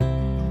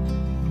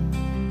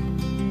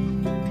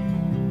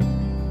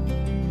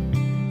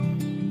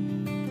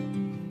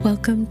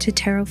Welcome to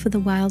Tarot for the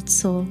Wild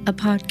Soul, a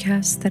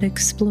podcast that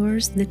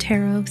explores the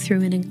tarot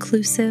through an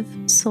inclusive,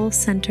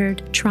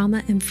 soul-centered,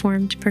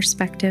 trauma-informed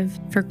perspective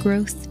for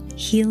growth,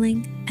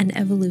 healing, and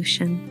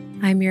evolution.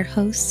 I'm your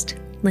host,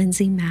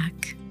 Lindsay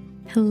Mack.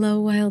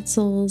 Hello, Wild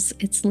Souls.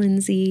 It's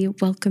Lindsay.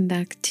 Welcome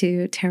back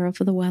to Tarot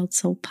for the Wild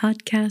Soul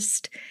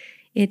podcast.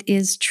 It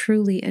is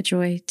truly a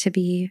joy to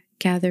be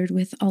gathered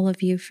with all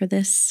of you for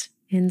this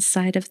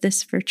inside of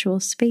this virtual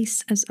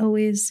space. As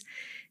always,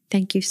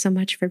 thank you so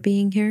much for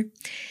being here.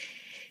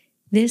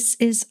 This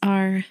is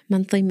our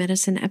monthly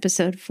medicine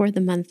episode for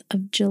the month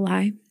of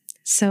July.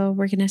 So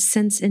we're going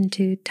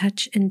to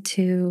touch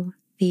into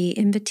the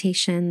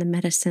invitation, the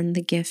medicine,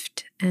 the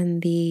gift,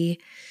 and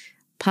the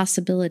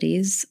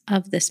possibilities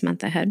of this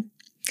month ahead.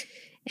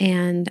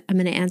 And I'm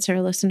going to answer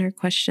a listener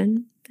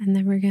question, and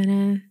then we're going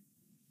to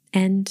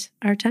end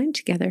our time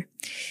together.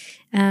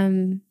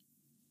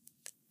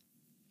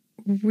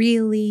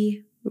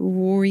 Really,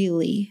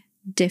 really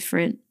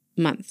different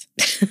month.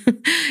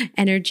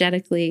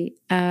 Energetically,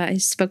 I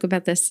spoke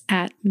about this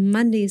at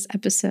Monday's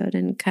episode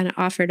and kind of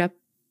offered up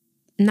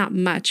not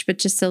much, but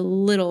just a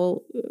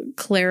little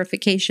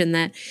clarification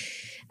that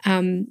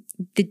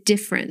the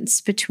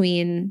difference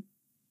between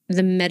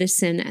the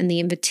medicine and the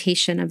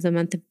invitation of the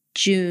month of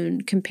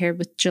June compared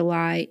with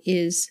July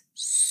is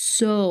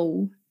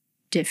so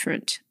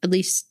different, at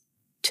least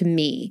to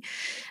me.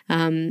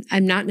 I'm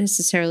not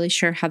necessarily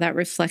sure how that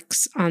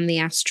reflects on the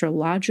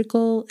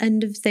astrological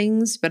end of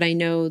things, but I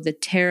know the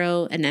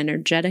tarot and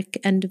energetic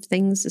end of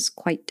things is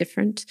quite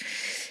different.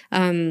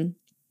 Our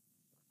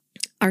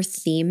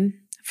theme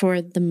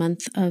for the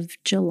month of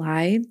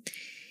July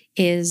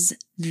is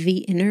the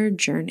inner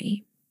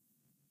journey.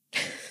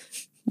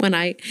 When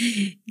I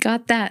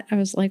got that, I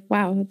was like,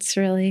 wow, it's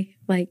really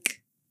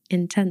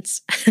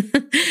intense.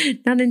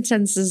 Not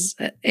intense as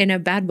in a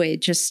bad way,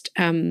 just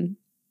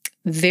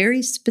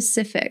very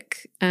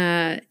specific.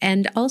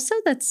 And also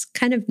that's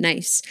kind of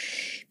nice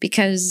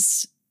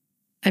because,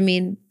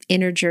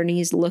 inner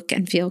journeys look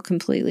and feel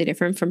completely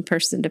different from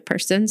person to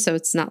person. So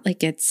it's not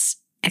like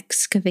it's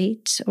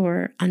excavate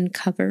or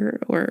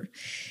uncover or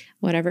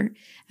whatever.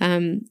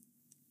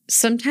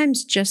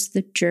 Sometimes just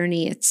the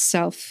journey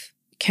itself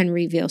can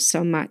reveal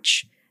so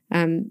much.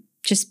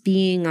 Just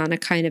being on a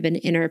kind of an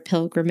inner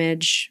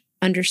pilgrimage,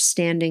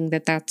 understanding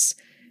that that's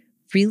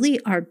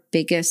really our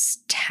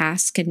biggest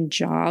task and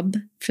job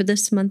for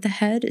this month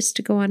ahead is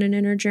to go on an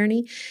inner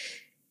journey.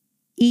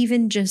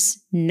 Even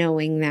just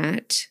knowing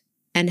that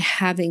and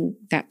having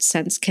that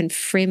sense can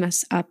frame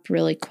us up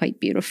really quite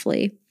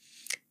beautifully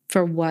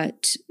for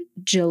what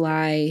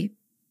July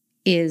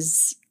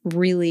is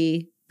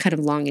really kind of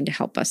longing to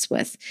help us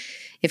with.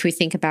 If we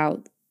think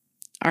about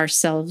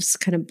ourselves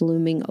kind of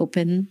blooming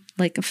open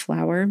like a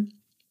flower,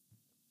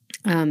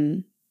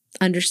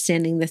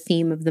 understanding the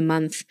theme of the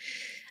month,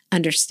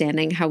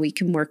 understanding how we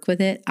can work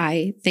with it,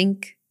 I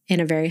think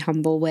in a very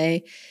humble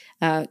way,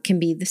 can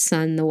be the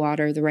sun, the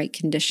water, the right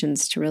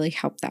conditions to really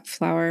help that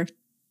flower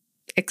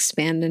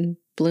expand and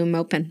bloom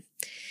open.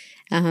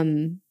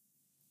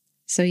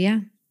 So yeah,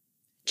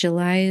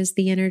 July is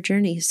the inner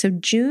journey. So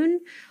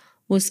June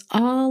was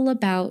all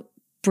about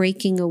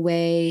breaking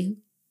away,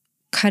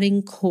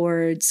 cutting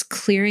cords,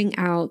 clearing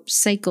out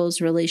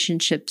cycles,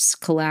 relationships,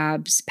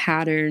 collabs,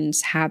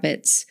 patterns,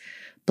 habits,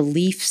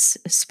 beliefs,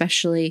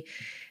 especially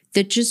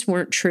that just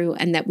weren't true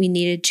and that we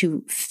needed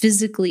to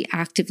physically,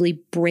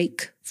 actively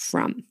break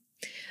from.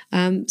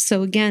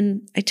 So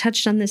again, I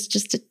touched on this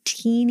just a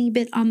teeny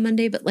bit on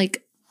Monday, but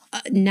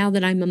now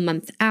that I'm a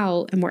month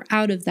out and we're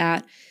out of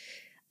that,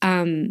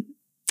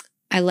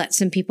 I let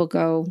some people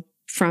go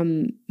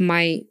from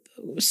my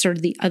sort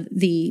of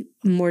the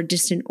more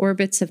distant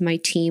orbits of my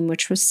team,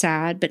 which was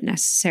sad but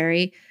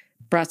necessary.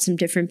 Brought some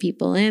different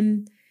people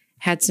in.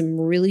 Had some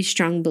really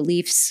strong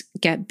beliefs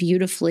get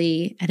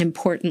beautifully and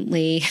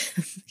importantly,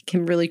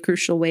 in really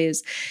crucial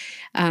ways,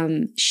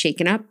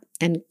 shaken up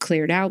and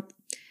cleared out.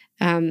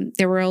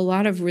 There were a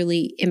lot of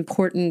really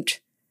important,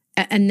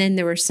 and then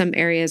there were some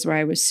areas where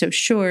I was so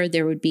sure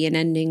there would be an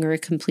ending or a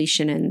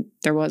completion, and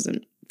there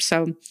wasn't.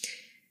 So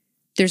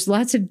there's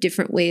lots of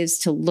different ways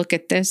to look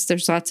at this.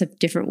 There's lots of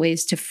different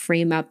ways to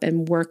frame up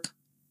and work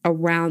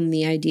around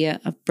the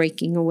idea of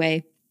breaking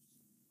away.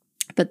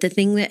 But the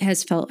thing that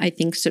has felt, I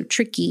think, so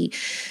tricky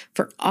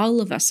for all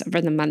of us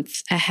over the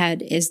month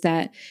ahead is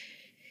that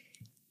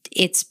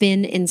it's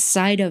been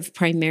inside of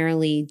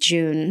primarily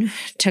June,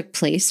 took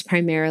place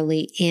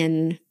primarily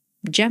in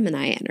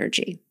Gemini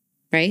energy,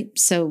 right?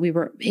 So we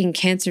were in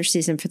Cancer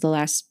season for the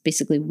last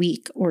basically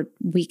week or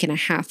week and a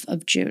half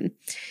of June.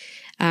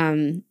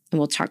 And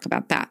we'll talk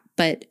about that.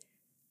 But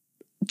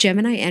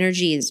Gemini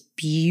energy is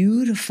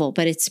beautiful,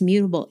 but it's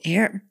mutable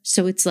air.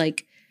 So it's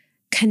like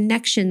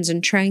connections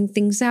and trying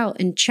things out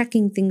and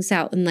checking things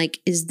out. And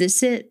is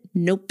this it?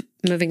 Nope.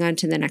 Moving on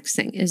to the next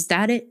thing. Is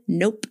that it?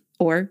 Nope.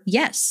 Or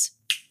yes.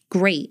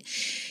 Great.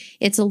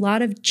 It's a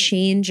lot of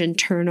change and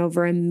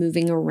turnover and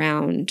moving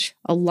around,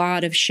 a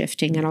lot of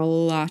shifting and a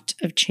lot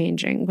of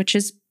changing, which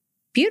is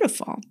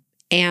beautiful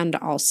and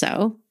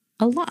also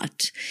a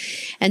lot.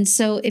 And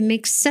so it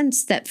makes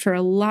sense that for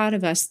a lot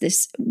of us,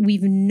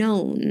 we've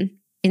known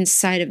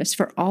inside of us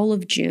for all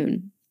of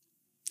June,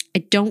 I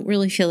don't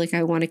really feel like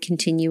I want to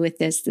continue with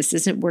this. This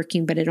isn't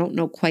working, but I don't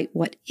know quite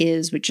what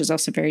is, which is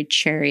also very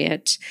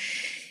Chariot.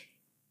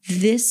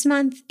 This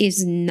month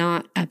is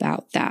not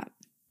about that.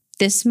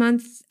 This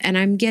month, and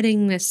I'm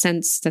getting the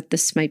sense that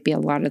this might be a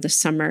lot of the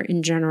summer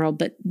in general,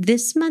 but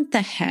this month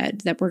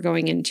ahead that we're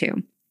going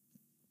into,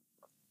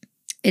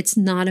 it's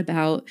not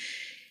about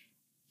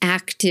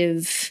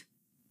active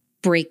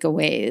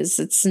breakaways.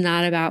 It's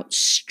not about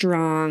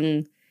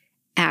strong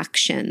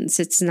actions.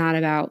 It's not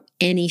about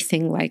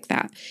anything like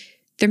that.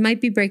 There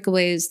might be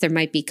breakaways, there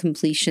might be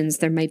completions,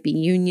 there might be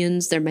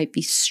unions, there might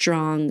be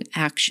strong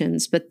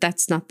actions, but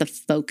that's not the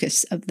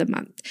focus of the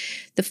month.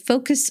 The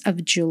focus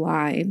of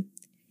July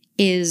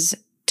is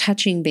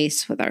touching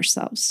base with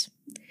ourselves.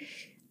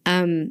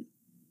 And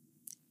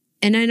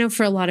I know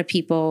for a lot of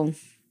people,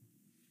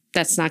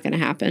 that's not going to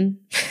happen.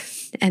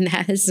 And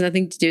that has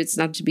nothing to do, it's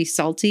not to be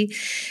salty,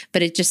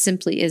 but it just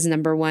simply is,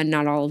 number one,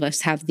 not all of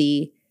us have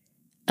the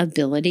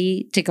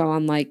ability to go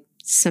on like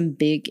some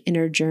big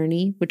inner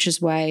journey, which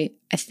is why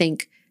I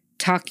think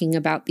talking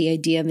about the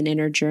idea of an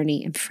inner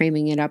journey and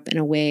framing it up in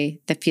a way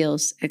that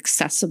feels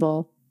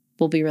accessible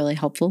will be really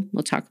helpful.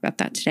 We'll talk about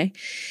that today.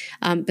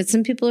 But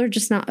some people are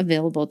just not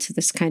available to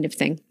this kind of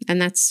thing,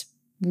 and that's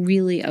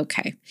really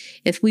okay.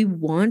 If we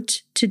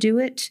want to do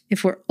it,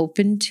 if we're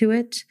open to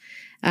it,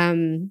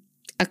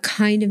 a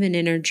kind of an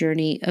inner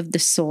journey of the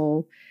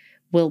soul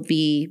will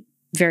be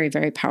very,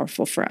 very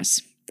powerful for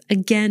us.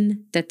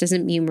 Again, that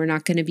doesn't mean we're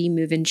not going to be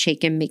moving,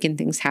 shaking, making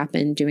things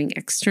happen, doing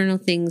external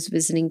things,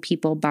 visiting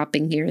people,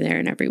 bopping here, there,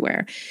 and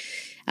everywhere,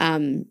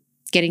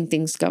 getting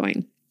things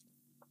going.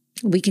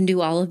 We can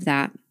do all of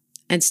that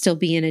and still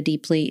be in a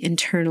deeply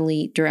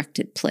internally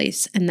directed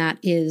place. And that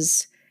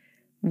is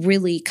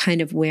really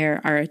kind of where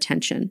our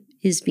attention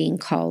is being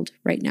called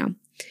right now.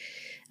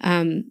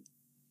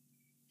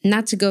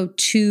 Not to go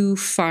too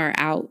far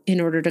out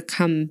in order to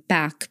come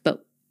back,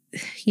 but,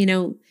 you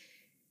know,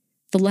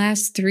 the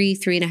last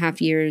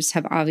 3.5 years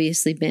have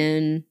obviously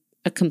been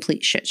a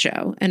complete shit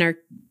show and are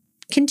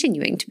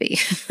continuing to be.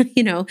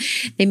 You know,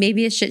 they may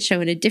be a shit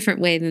show in a different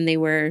way than they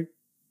were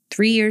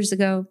 3 years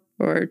ago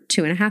or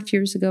 2.5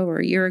 years ago or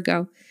a year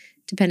ago,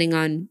 depending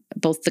on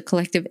both the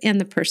collective and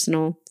the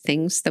personal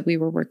things that we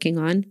were working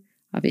on.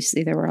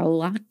 Obviously, there were a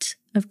lot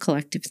of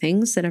collective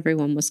things that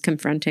everyone was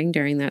confronting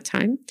during that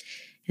time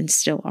and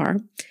still are.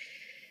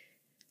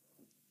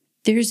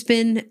 There's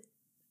been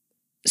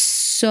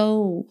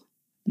so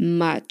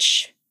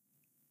much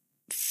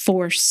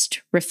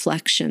forced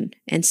reflection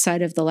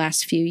inside of the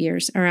last few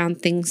years around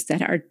things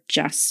that are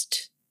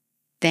just,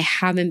 they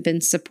haven't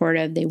been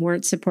supportive. They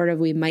weren't supportive.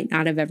 We might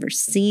not have ever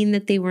seen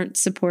that they weren't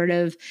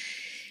supportive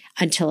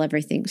until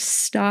everything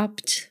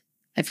stopped.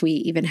 If we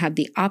even had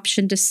the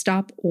option to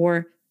stop,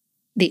 or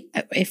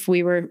if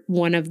we were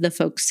one of the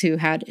folks who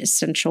had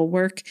essential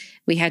work,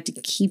 we had to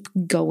keep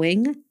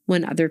going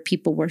when other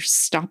people were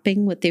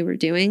stopping what they were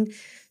doing.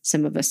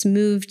 Some of us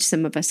moved,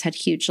 some of us had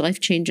huge life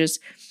changes.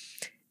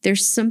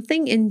 There's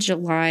something in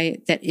July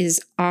that is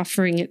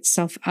offering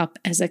itself up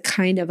as a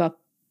kind of a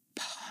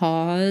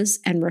pause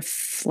and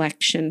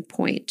reflection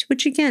point,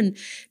 which again,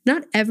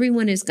 not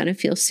everyone is going to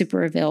feel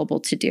super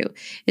available to do.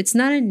 It's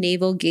not a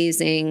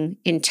navel-gazing,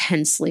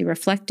 intensely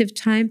reflective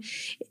time.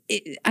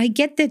 I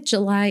get that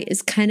July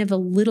is kind of a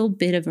little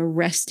bit of a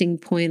resting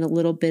point, a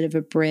little bit of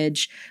a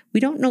bridge. We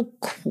don't know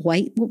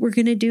quite what we're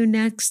going to do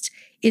next.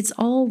 It's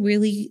all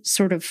really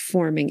sort of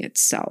forming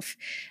itself.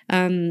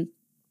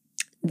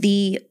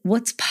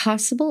 What's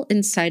possible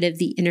inside of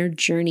the inner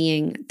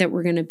journeying that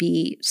we're going to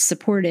be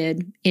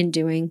supported in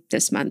doing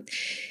this month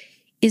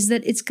is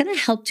that it's going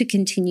to help to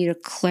continue to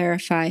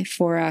clarify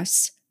for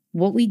us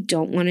what we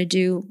don't want to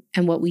do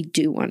and what we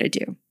do want to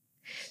do.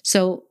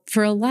 So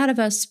for a lot of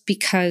us,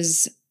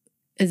 because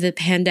the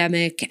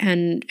pandemic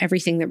and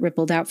everything that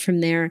rippled out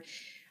from there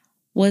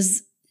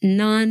was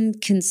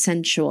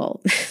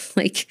non-consensual.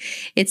 Like,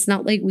 it's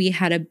not like we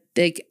had a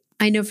big,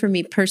 I know for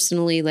me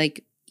personally,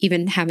 like,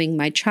 even having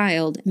my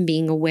child and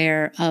being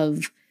aware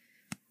of,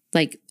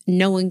 like,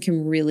 no one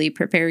can really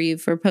prepare you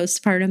for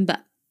postpartum,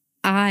 but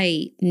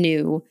I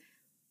knew,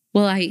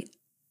 well,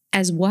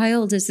 as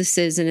wild as this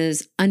is and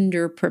as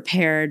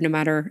underprepared, no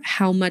matter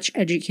how much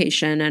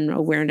education and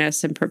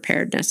awareness and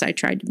preparedness I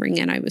tried to bring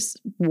in, I was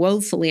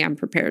woefully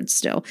unprepared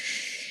still.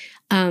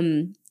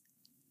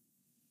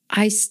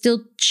 I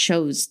still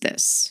chose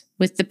this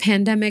with the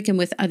pandemic and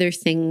with other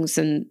things.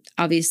 And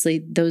obviously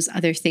those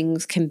other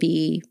things can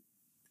be,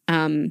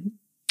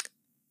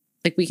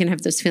 like, we can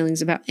have those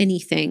feelings about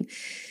anything.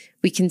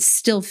 We can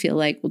still feel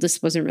like, well,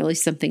 this wasn't really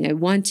something I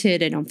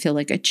wanted. I don't feel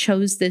like I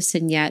chose this.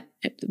 And yet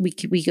we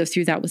go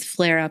through that with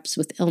flare-ups,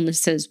 with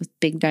illnesses, with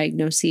big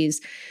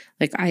diagnoses.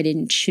 Like, I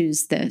didn't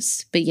choose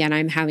this, but yet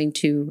I'm having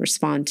to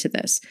respond to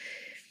this.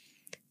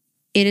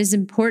 It is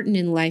important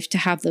in life to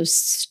have those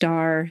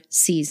star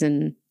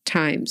season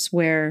times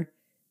where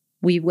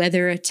we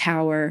weather a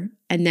tower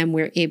and then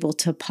we're able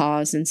to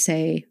pause and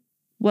say,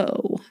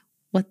 whoa,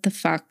 what the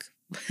fuck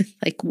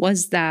like,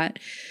 was that,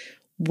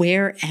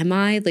 where am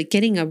I? Like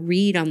getting a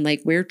read on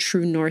like where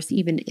true north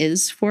even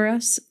is for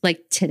us,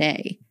 like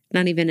today,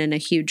 not even in a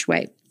huge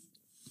way.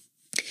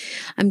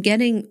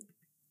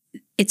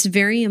 It's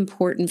very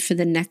important for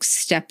the next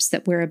steps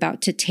that we're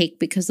about to take,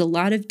 because a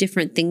lot of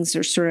different things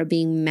are sort of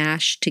being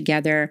mashed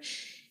together,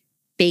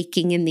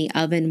 baking in the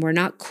oven. We're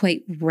not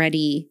quite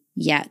ready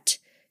yet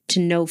to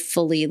know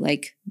fully,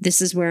 like,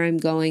 this is where I'm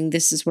going,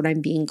 this is what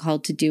I'm being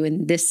called to do,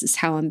 and this is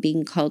how I'm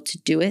being called to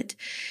do it.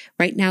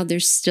 Right now,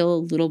 there's still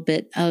a little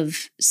bit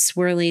of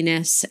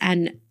swirliness,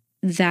 and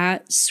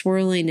that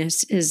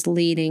swirliness is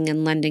leading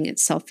and lending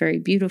itself very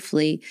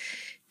beautifully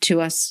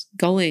to us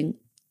going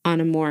on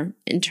a more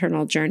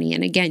internal journey.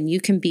 And again, you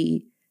can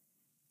be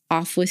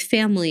off with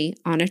family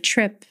on a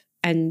trip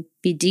and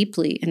be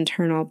deeply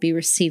internal, be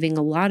receiving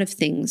a lot of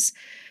things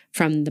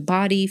from the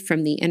body,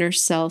 from the inner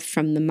self,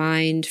 from the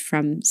mind,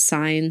 from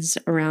signs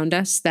around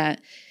us,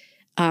 that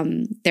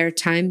there are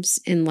times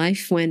in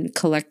life when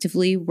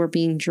collectively we're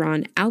being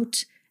drawn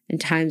out and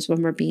times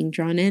when we're being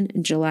drawn in.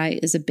 And July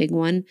is a big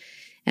one.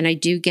 And I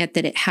do get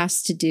that it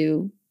has to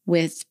do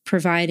with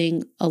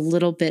providing a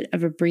little bit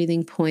of a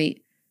breathing point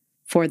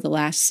for the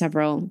last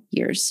several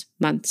years,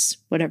 months,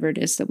 whatever it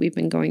is that we've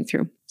been going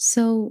through.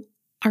 So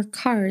our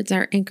cards,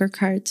 our anchor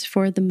cards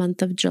for the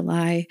month of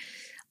July,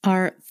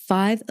 are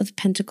 5 of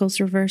Pentacles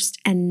reversed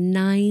and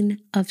 9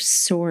 of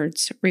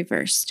Swords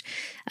reversed.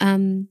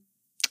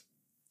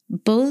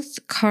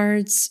 Both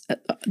cards,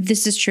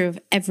 this is true of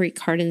every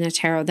card in the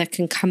tarot, that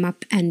can come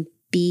up and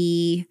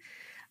be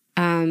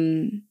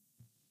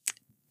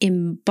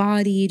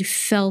embodied,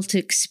 felt,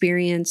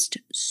 experienced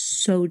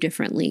so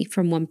differently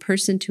from one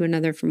person to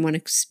another, from one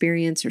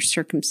experience or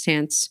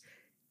circumstance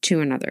to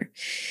another.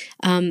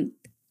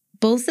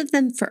 Both of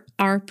them, for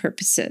our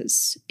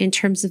purposes, in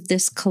terms of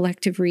this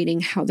collective reading,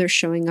 how they're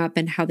showing up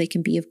and how they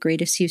can be of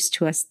greatest use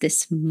to us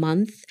this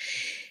month,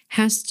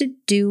 has to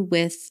do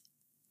with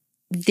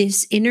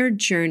this inner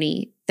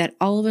journey that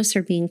all of us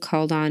are being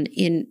called on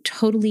in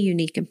totally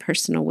unique and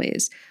personal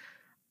ways.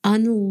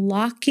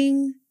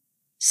 Unlocking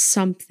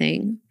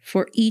something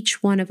for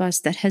each one of us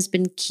that has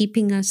been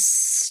keeping us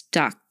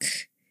stuck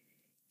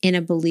in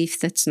a belief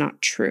that's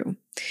not true.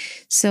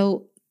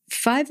 So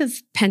 5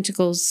 of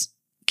Pentacles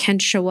can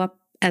show up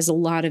as a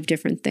lot of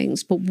different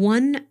things, but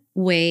one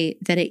way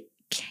that it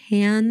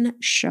can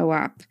show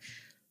up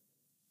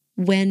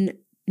when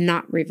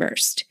not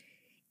reversed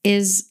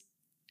is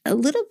a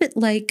little bit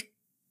like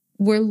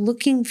we're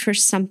looking for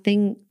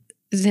something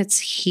that's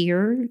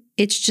here.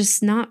 It's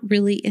just not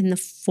really in the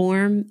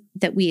form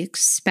that we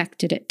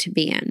expected it to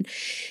be in.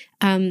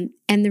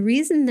 And the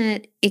reason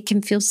that it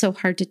can feel so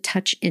hard to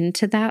touch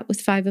into that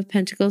with 5 of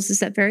Pentacles is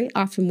that very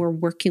often we're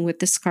working with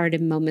this card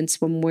in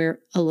moments when we're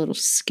a little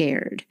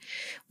scared,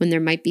 when there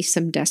might be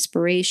some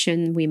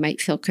desperation, we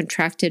might feel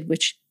contracted,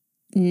 which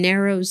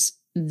narrows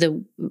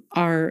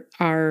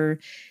our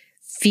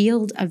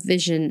field of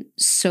vision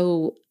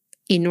so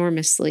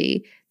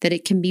enormously that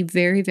it can be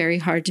very, very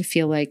hard to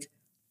feel like,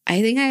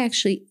 I think I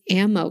actually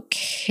am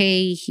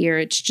okay here.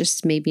 It's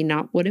just maybe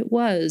not what it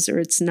was, or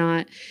it's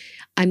not,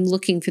 I'm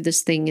looking for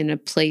this thing in a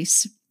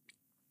place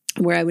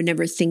where I would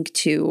never think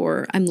to,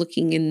 or I'm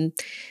looking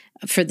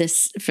for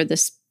this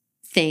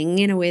thing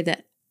in a way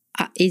that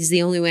is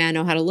the only way I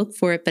know how to look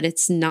for it, but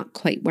it's not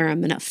quite where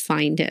I'm going to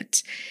find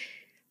it.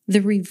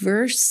 The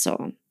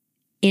reversal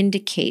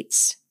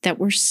indicates that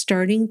we're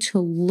starting to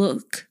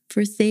look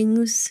for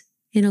things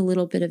in a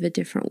little bit of a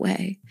different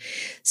way.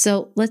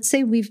 So let's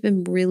say we've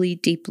been really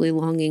deeply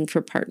longing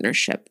for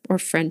partnership or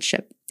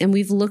friendship, and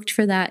we've looked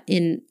for that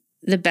in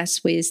the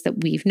best ways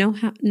that we've known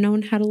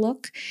how to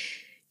look.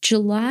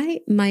 July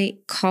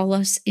might call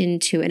us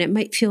into, and it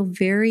might feel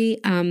very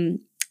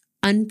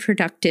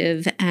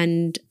unproductive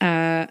and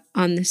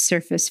on the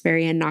surface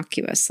very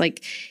innocuous.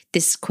 Like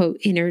this quote,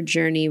 inner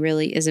journey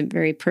really isn't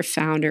very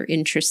profound or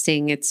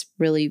interesting. It's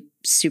really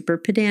super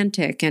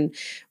pedantic, and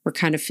we're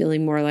kind of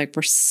feeling more like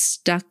we're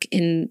stuck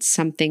in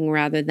something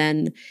rather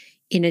than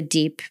in a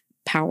deep,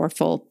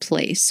 powerful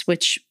place,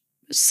 which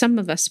some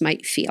of us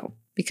might feel,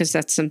 because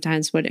that's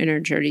sometimes what inner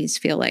journeys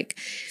feel like.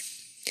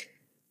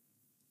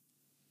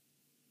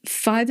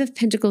 5 of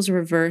Pentacles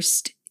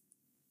reversed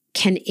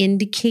can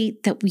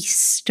indicate that we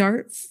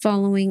start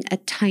following a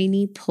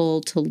tiny pull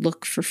to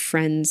look for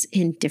friends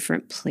in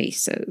different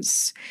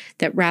places.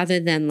 That rather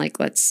than, like,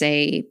 let's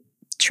say,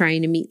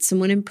 trying to meet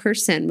someone in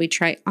person, we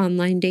try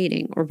online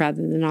dating, or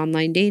rather than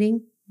online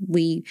dating,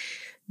 we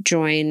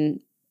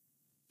join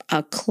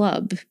a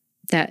club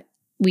that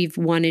we've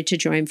wanted to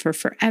join for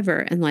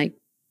forever. And like,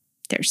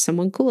 there's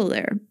someone cool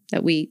there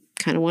that we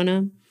kind of want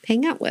to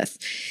hang out with.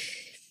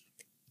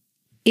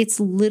 It's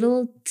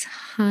little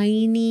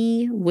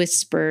tiny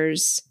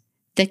whispers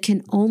that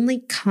can only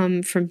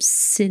come from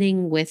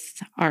sitting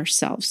with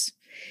ourselves.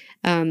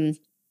 Or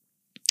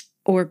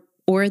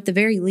at the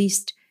very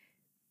least,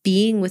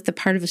 being with the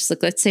part of us,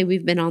 like, let's say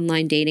we've been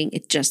online dating,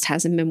 it just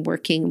hasn't been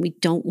working, and we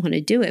don't want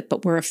to do it,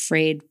 but we're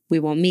afraid we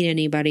won't meet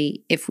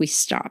anybody if we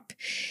stop.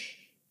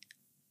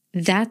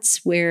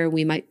 That's where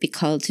we might be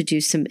called to do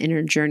some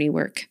inner journey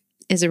work,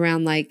 is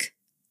around like,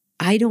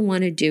 I don't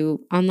want to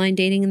do online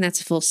dating, and that's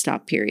a full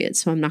stop period.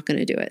 So I'm not going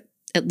to do it,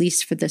 at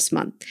least for this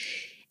month.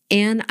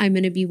 And I'm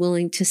going to be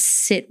willing to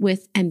sit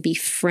with and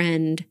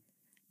befriend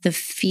the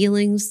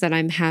feelings that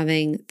I'm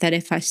having, that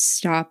if I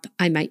stop,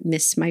 I might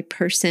miss my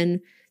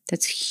person.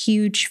 That's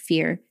huge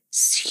fear,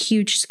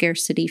 huge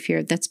scarcity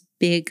fear. That's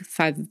big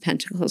Five of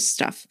Pentacles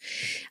stuff.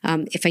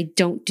 If I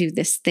don't do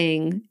this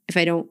thing, if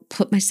I don't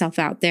put myself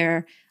out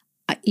there,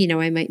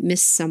 I might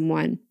miss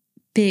someone.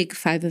 Big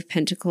Five of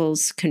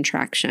Pentacles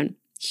contraction,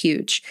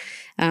 huge.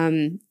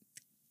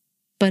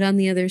 But on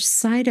the other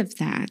side of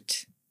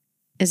that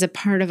is a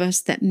part of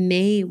us that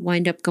may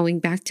wind up going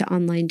back to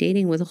online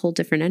dating with a whole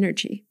different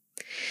energy.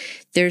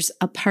 There's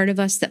a part of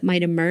us that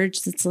might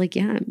emerge that's like,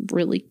 yeah, I'm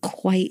really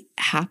quite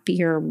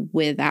happier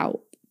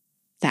without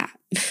that,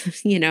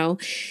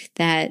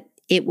 that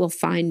it will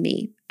find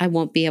me. I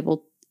won't be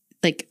able,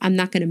 I'm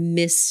not going to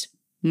miss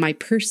my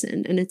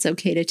person. And it's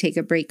okay to take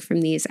a break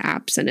from these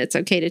apps, and it's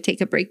okay to take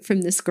a break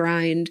from this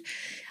grind,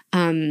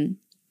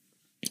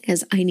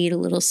 because I need a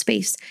little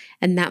space.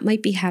 And that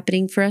might be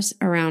happening for us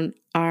around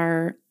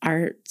our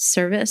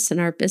service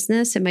and our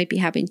business. It might be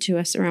happening to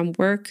us around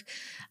work,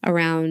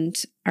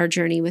 around our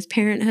journey with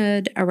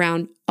parenthood,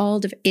 around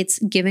it's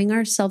giving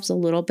ourselves a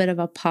little bit of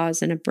a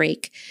pause and a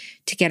break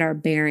to get our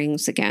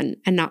bearings again,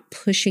 and not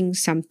pushing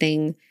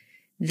something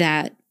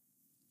that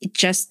it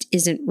just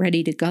isn't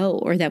ready to go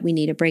or that we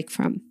need a break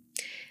from.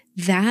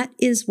 That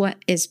is what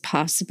is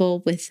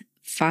possible with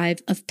Five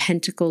of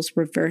Pentacles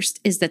reversed,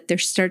 is that there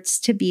starts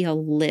to be a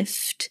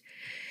lift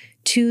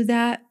to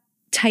that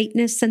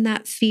tightness and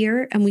that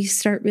fear. And we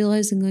start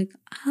realizing like,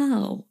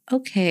 oh,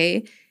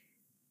 okay,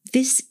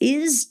 this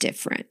is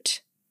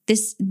different.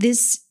 This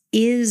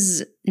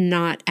is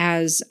not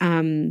as,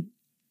 there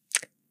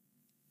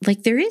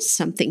is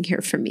something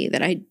here for me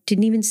that I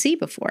didn't even see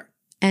before.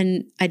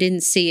 And I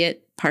didn't see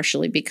it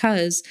partially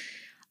because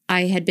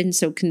I had been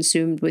so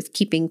consumed with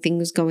keeping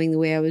things going the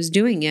way I was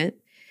doing it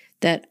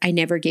that I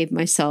never gave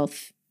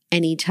myself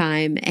any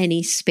time,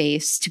 any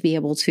space to be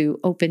able to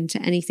open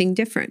to anything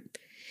different.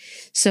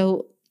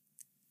 So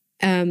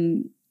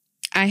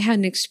I had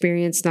an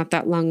experience not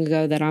that long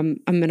ago that I'm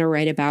going to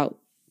write about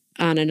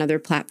on another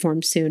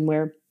platform soon,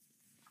 where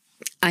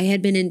I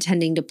had been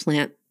intending to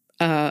plant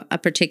a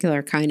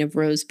particular kind of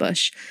rose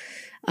bush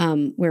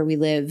where we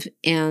live,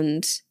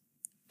 and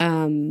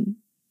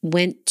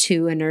went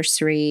to a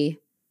nursery,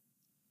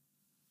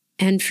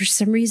 and for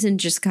some reason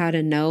just got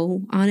a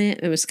no on it.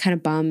 It was kind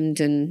of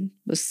bummed and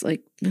was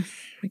like,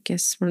 I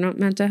guess we're not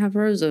meant to have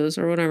roses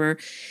or whatever.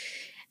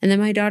 And then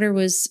my daughter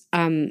was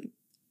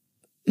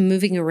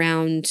moving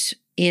around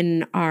in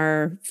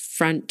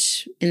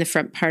the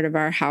front part of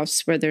our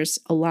house, where there's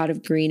a lot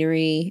of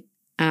greenery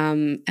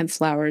and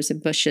flowers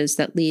and bushes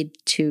that lead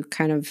to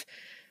kind of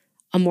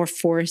a more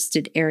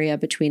forested area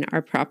between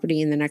our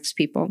property and the next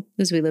people,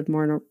 because we live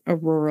more in a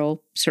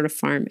rural sort of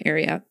farm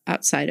area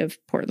outside of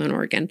Portland,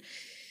 Oregon.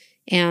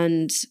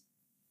 And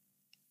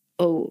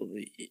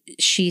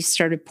she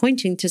started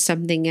pointing to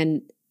something,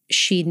 and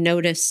she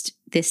noticed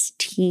this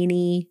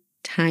teeny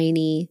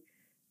tiny,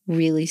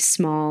 really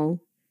small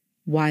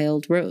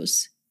wild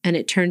rose. And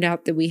it turned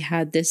out that we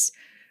had this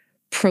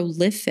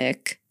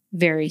prolific,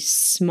 very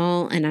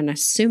small and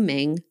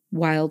unassuming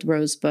wild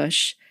rose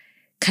bush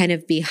kind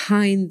of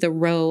behind the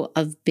row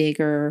of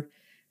bigger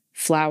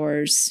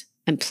flowers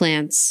and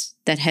plants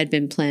that had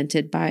been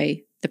planted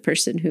by the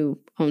person who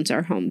owns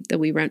our home that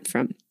we rent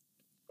from.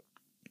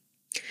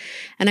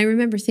 And I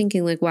remember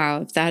thinking like,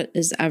 wow,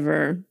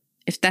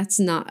 if that's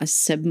not a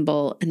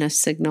symbol and a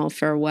signal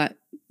for what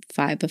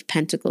Five of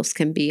Pentacles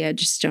can be, I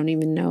just don't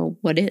even know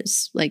what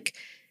is. Like,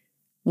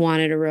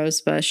 wanted a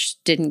rose bush,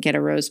 didn't get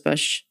a rose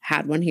bush,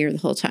 had one here the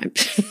whole time,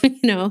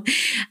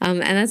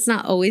 and that's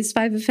not always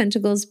Five of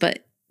Pentacles,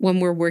 but when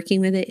we're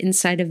working with it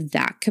inside of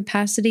that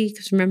capacity,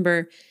 because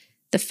remember,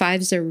 the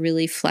fives are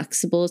really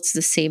flexible. It's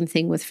the same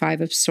thing with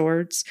Five of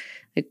Swords.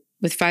 Like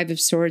with Five of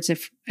Swords,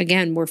 if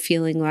again, we're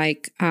feeling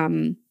like,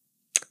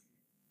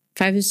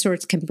 Five of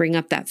Swords can bring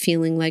up that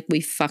feeling like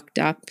we fucked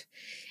up.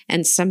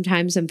 And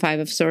sometimes in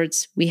Five of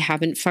Swords, we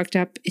haven't fucked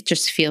up. It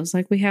just feels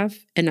like we have.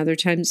 And other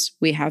times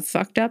we have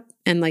fucked up,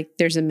 and like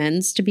there's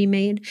amends to be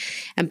made.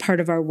 And part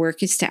of our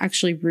work is to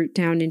actually root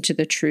down into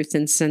the truth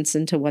and sense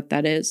into what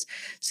that is.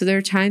 So there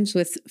are times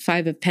with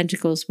Five of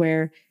Pentacles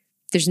where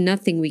there's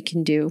nothing we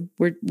can do.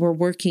 We're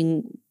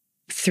working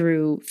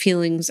through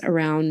feelings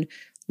around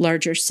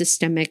larger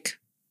systemic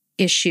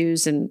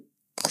issues and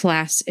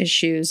class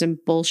issues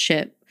and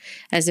bullshit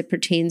as it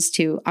pertains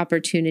to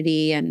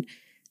opportunity, and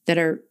that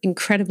are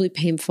incredibly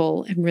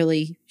painful and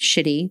really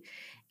shitty.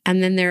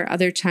 And then there are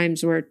other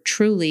times where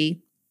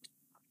truly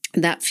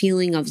that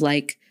feeling of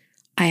like,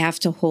 I have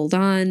to hold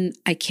on,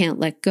 I can't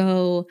let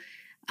go.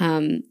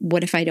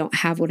 What if I don't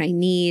have what I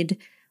need?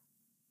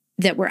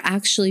 That we're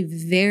actually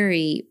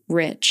very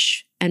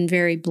rich and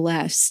very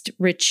blessed,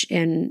 rich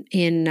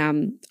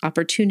in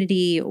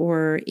opportunity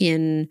or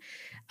in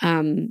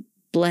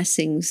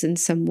blessings in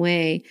some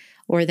way,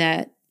 or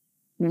that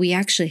we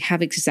actually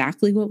have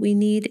exactly what we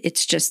need.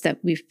 It's just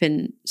that we've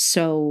been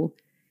so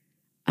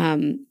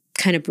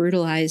kind of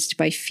brutalized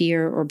by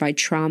fear or by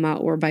trauma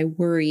or by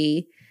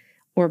worry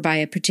or by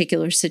a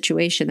particular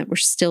situation, that we're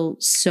still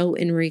so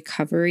in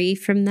recovery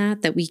from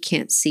that we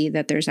can't see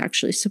that there's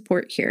actually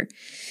support here.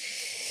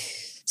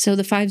 So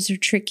the fives are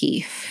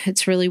tricky.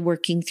 It's really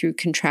working through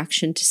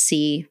contraction to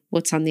see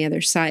what's on the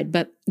other side.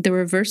 But the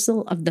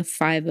reversal of the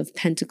Five of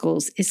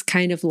Pentacles is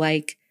kind of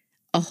like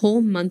a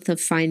whole month of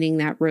finding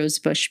that rose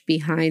bush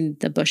behind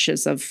the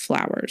bushes of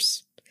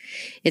flowers.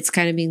 It's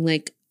kind of being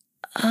like,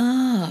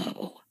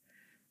 oh,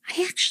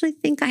 I actually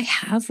think I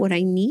have what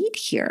I need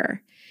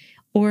here.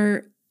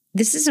 Or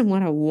this isn't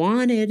what I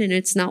wanted, and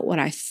it's not what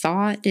I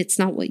thought. It's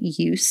not what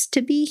used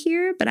to be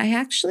here, but I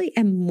actually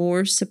am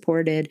more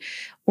supported,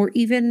 or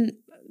even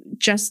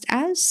just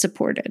as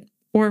supported.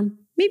 Or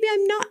maybe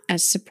I'm not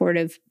as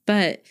supportive,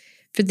 but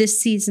for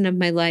this season of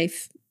my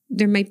life,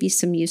 there might be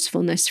some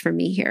usefulness for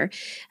me here.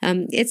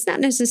 It's not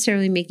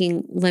necessarily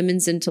making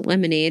lemons into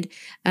lemonade,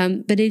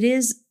 but it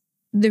is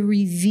the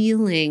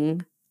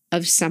revealing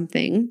of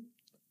something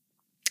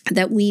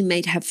that we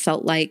might have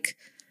felt like,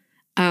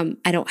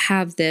 I don't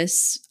have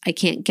this, I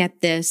can't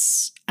get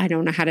this, I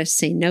don't know how to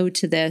say no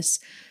to this,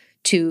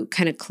 to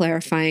kind of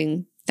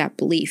clarifying that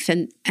belief.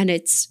 And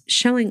it's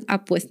showing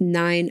up with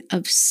Nine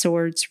of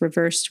Swords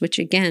reversed, which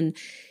again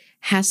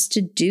has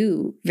to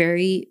do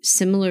very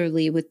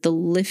similarly with the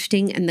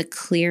lifting and the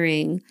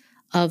clearing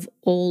of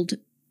old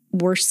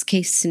worst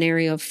case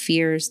scenario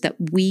fears that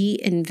we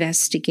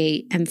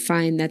investigate and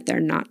find that they're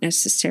not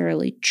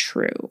necessarily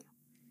true.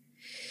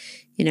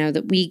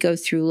 That we go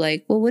through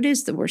like, well, what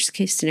is the worst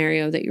case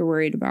scenario that you're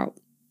worried about?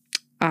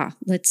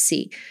 Let's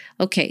see.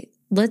 Okay,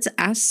 let's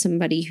ask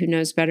somebody who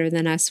knows better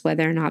than us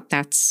whether or not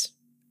that's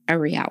a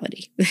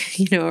reality,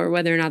 or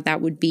whether or not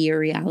that would be a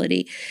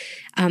reality.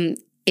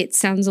 It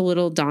sounds a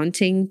little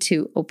daunting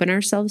to open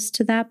ourselves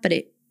to that, but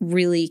it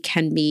really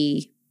can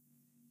be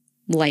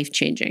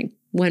life-changing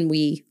when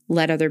we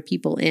let other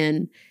people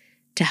in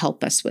to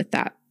help us with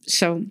that.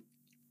 So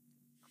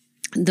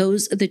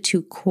those are the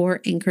two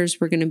core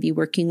anchors we're going to be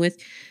working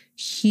with.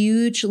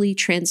 Hugely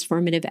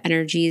transformative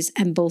energies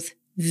and both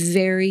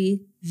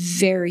very,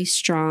 very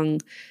strong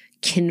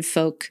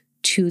kinfolk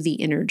to the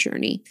inner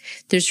journey.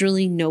 There's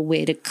really no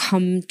way to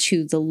come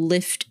to the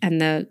lift and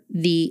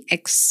the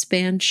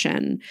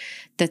expansion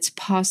that's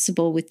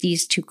possible with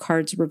these two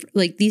cards.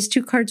 Like these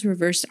two cards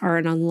reversed are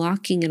an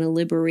unlocking and a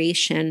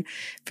liberation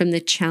from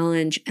the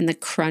challenge and the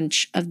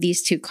crunch of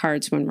these two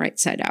cards when right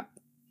side up.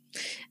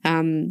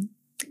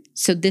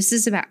 So this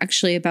is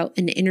about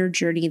an inner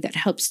journey that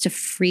helps to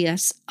free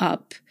us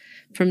up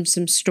from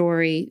some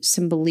story,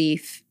 some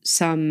belief,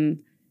 some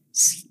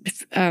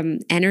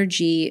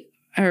energy,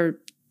 or,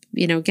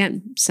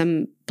 again,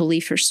 some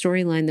belief or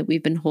storyline that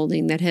we've been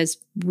holding that has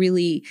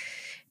really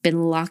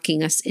been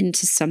locking us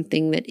into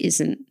something that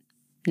isn't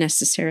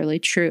necessarily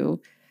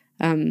true.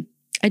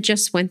 I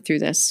just went through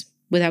this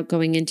without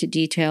going into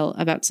detail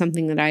about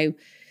something that I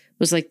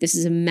was like, this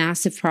is a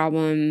massive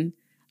problem.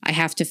 I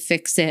have to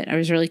fix it. I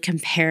was really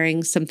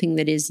comparing something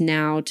that is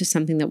now to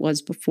something that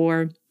was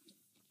before.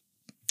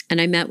 And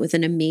I met with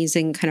an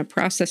amazing kind of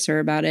processor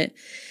about it.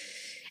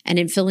 And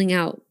in filling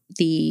out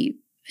the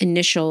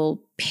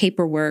initial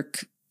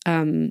paperwork,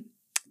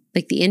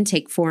 like the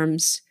intake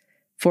forms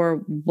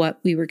for what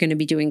we were going to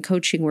be doing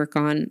coaching work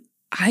on,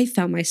 I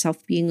found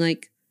myself being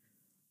like,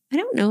 I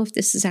don't know if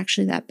this is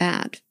actually that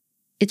bad.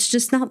 It's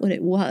just not what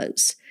it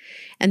was.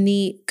 And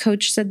the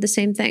coach said the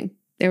same thing.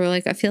 They were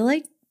like, I feel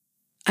like,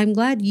 I'm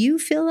glad you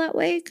feel that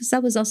way, because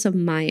that was also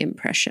my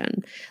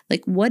impression.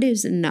 Like, what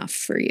is enough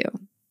for you?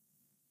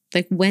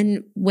 Like,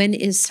 when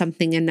is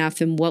something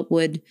enough, and what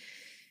would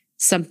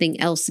something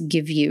else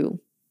give you?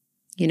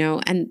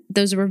 And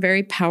those were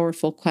very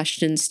powerful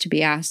questions to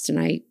be asked.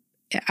 And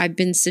I've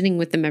been sitting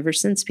with them ever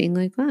since, being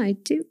like, well,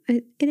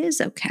 it is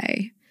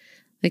okay.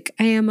 Like,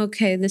 I am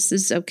okay. This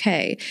is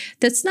okay.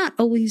 That's not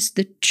always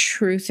the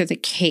truth or the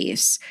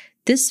case.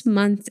 This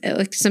month,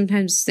 like,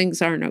 sometimes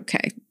things aren't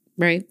okay,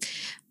 right?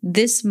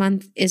 This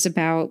month is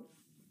about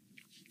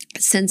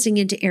sensing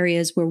into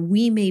areas where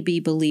we may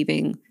be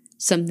believing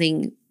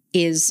something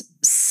is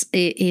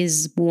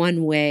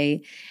one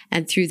way.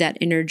 And through that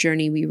inner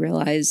journey, we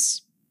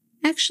realize,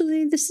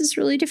 actually, this is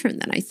really different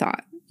than I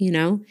thought.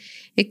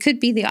 It could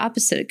be the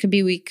opposite. It could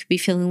be, we could be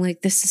feeling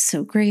like this is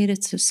so great.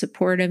 It's so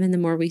supportive. And the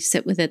more we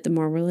sit with it, the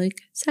more we're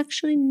like, it's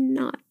actually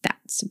not that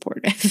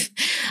supportive.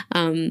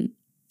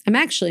 I'm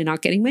actually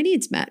not getting my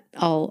needs met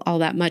all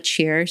that much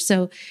here.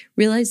 So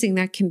realizing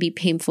that can be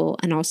painful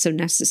and also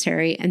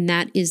necessary. And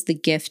that is the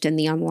gift and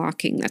the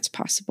unlocking that's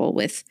possible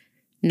with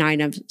Nine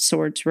of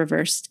Swords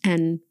reversed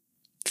and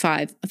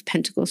Five of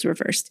Pentacles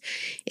reversed.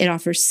 It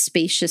offers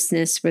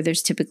spaciousness where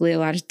there's typically a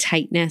lot of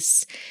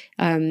tightness.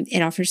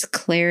 It offers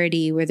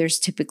clarity where there's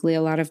typically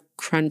a lot of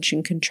crunch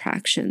and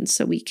contraction.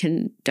 So we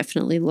can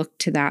definitely look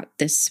to that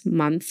this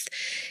month.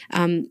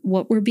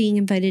 What we're being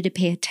invited to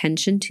pay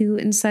attention to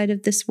inside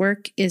of this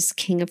work is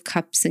King of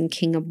Cups and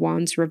King of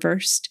Wands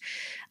reversed.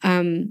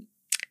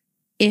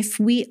 If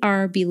we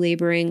are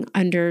belaboring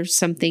under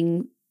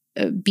something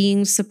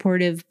being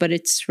supportive, but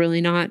it's really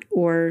not,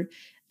 or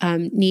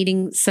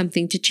needing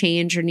something to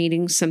change or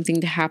needing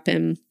something to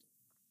happen.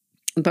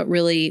 But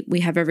really, we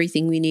have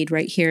everything we need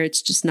right here.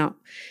 It's just not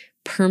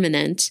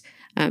permanent.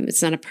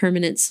 It's not a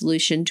permanent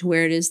solution to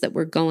where it is that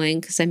we're going,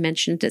 because I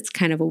mentioned it's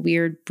kind of a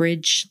weird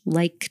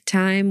bridge-like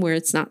time where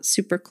it's not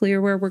super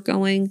clear where we're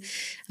going.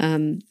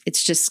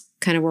 It's just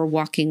kind of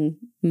we're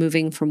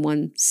moving from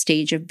one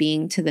stage of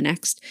being to the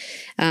next.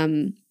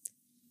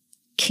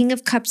 King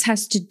of Cups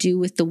has to do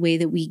with the way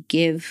that we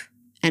give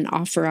and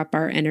offer up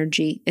our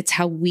energy. It's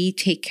how we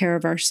take care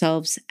of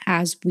ourselves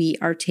as we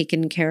are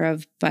taken care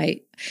of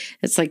by,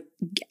 it's like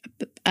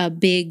a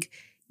big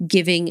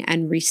giving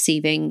and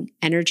receiving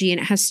energy.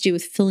 And it has to do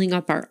with filling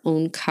up our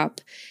own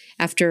cup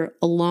after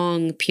a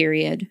long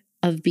period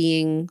of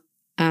being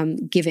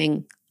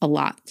giving a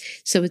lot.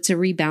 So it's a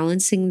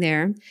rebalancing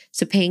there.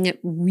 So paying it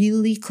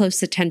really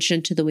close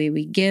attention to the way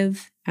we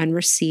give and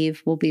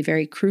receive will be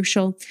very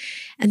crucial.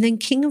 And then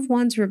King of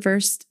Wands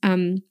reversed,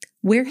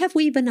 where have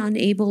we been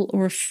unable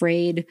or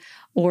afraid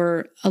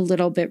or a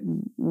little bit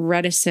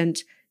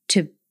reticent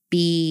to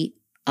be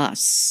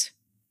us,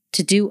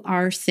 to do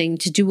our thing,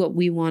 to do what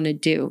we want to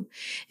do?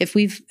 If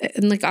we've,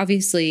 and like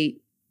obviously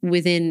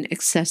within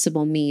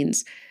accessible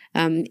means,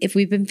 if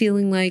we've been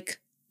feeling like,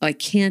 I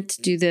can't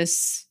do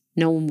this,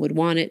 no one would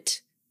want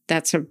it,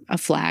 that's a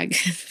flag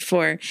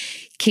for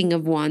King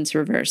of Wands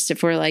reversed.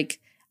 If we're like,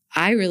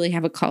 I really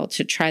have a call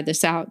to try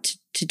this out,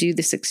 to do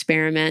this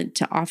experiment,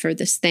 to offer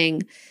this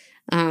thing,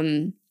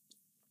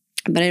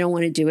 but I don't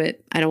want to do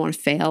it. I don't want to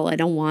fail. I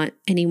don't want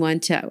anyone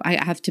to,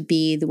 I have to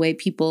be the way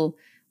people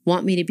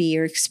want me to be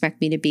or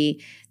expect me to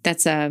be.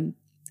 That's a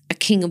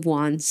King of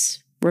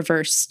Wands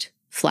reversed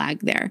flag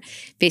there.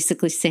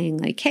 Basically saying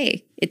like,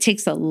 hey, it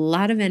takes a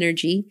lot of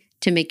energy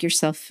to make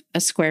yourself a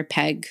square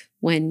peg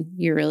when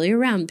you're really a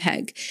round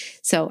peg.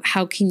 So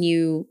how can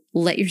you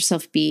let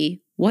yourself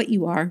be what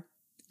you are,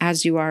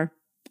 as you are,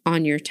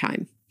 on your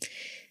time?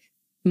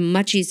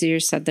 Much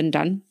easier said than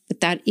done, but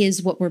that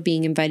is what we're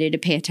being invited to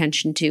pay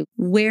attention to.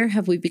 Where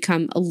have we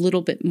become a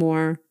little bit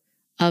more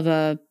of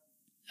a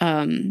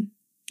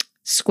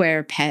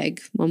square peg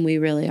when we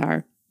really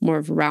are more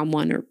of a round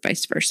one, or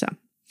vice versa?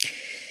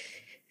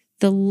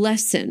 The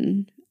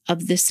lesson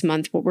of this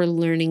month, what we're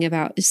learning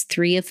about, is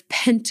Three of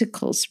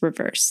Pentacles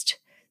reversed.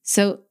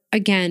 So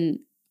again,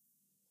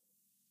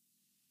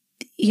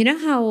 you know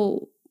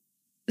how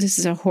this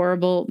is a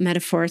horrible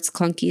metaphor, it's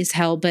clunky as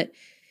hell, but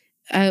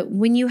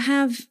when you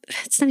have,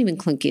 it's not even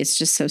clunky, it's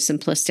just so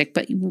simplistic,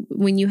 but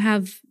when you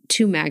have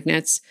two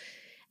magnets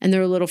and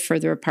they're a little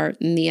further apart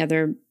than the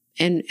other,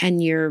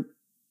 and you're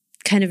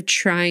kind of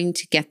trying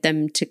to get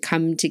them to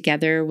come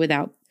together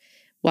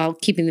while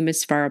keeping them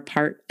as far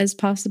apart as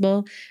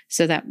possible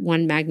so that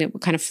one magnet will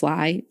kind of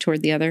fly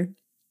toward the other.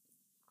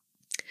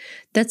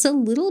 That's a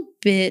little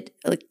bit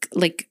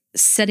like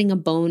setting a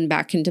bone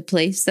back into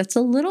place. That's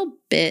a little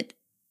bit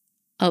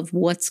of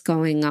what's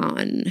going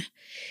on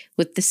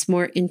with this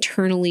more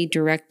internally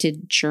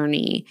directed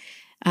journey.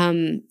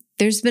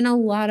 There's been a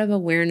lot of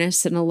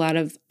awareness and a lot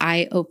of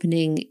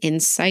eye-opening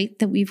insight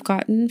that we've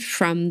gotten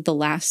from the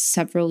last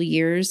several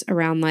years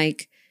around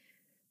like,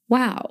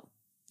 wow,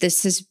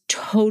 this has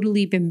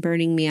totally been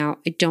burning me out.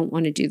 I don't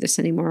want to do this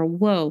anymore.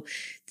 Whoa,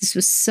 this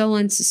was so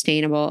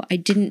unsustainable. I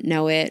didn't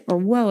know it. Or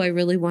whoa, I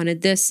really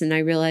wanted this, and I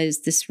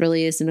realized this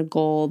really isn't a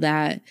goal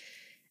that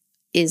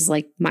is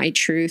like my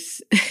truth.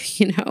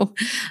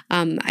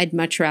 I'd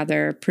much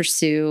rather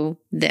pursue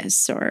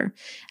this. Or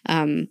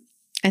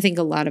I think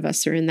a lot of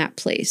us are in that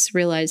place,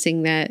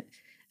 realizing that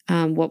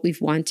what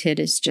we've wanted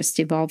is just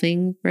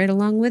evolving right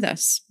along with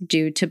us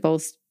due to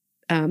both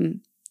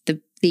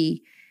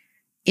the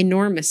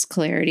enormous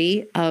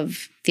clarity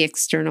of the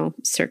external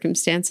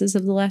circumstances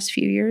of the last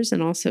few years,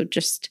 and also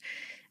just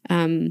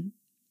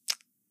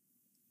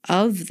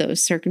of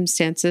those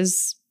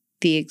circumstances,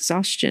 the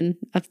exhaustion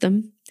of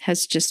them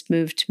has just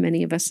moved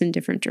many of us in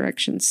different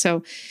directions.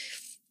 So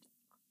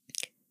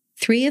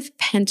Three of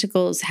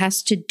Pentacles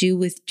has to do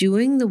with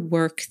doing the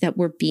work that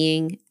we're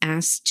being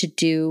asked to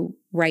do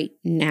right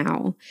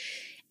now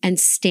and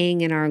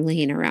staying in our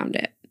lane around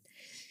it.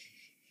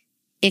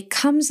 It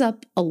comes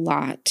up a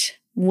lot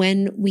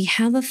when we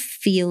have a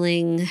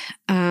feeling,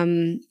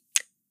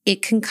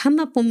 it can come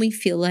up when we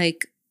feel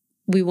like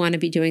we want to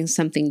be doing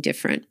something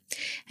different.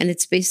 And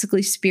it's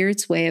basically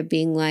Spirit's way of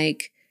being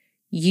like,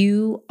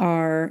 you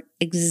are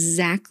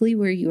exactly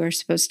where you are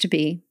supposed to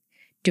be,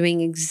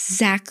 doing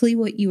exactly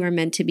what you are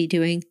meant to be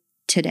doing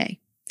today.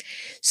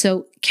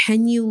 So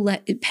can you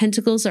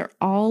Pentacles are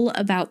all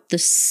about the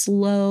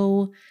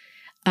slow,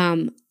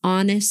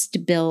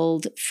 honest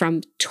build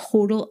from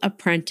total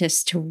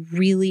apprentice to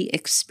really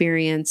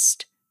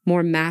experienced,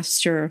 more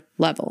master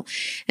level.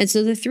 And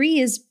so the Three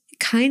is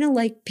kind of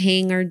like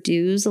paying our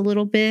dues a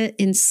little bit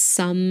in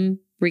some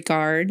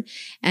regard.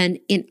 And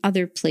in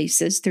other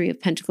places, Three of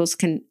Pentacles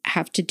can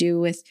have to do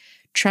with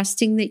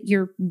trusting that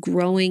you're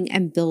growing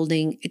and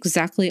building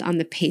exactly on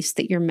the pace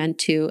that you're meant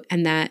to.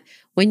 And that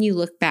when you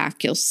look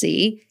back, you'll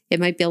see it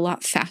might be a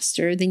lot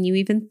faster than you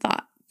even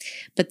thought.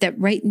 But that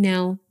right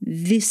now,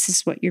 this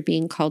is what you're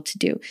being called to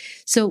do.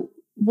 So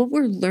what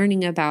we're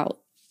learning about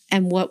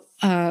and what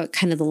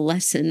kind of the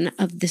lesson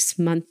of this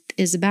month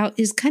is about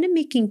is kind of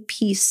making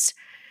peace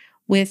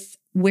with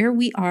where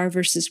we are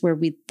versus where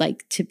we'd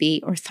like to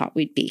be or thought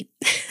we'd be.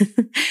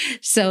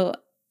 So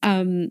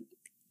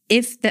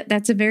if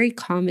that's a very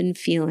common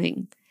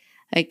feeling.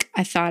 Like,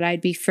 I thought I'd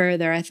be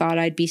further. I thought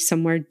I'd be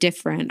somewhere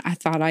different. I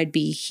thought I'd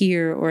be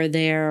here or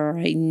there. Or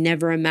I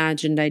never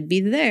imagined I'd be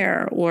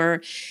there.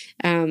 Or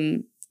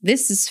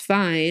this is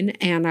fine.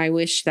 And I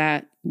wish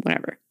that,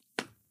 whatever.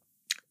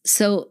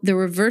 So the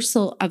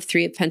reversal of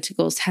Three of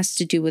Pentacles has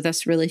to do with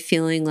us really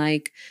feeling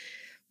like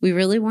we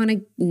really want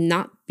to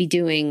not be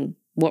doing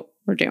what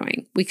we're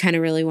doing. We kind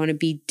of really want to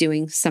be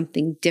doing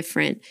something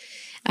different.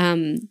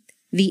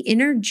 The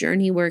inner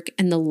journey work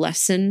and the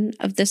lesson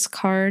of this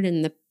card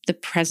and the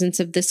presence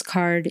of this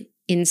card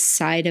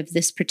inside of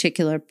this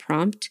particular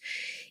prompt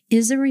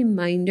is a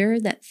reminder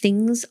that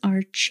things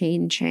are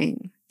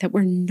changing, that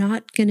we're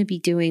not going to be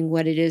doing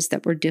what it is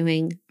that we're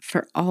doing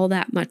for all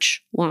that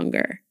much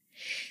longer.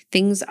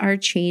 Things are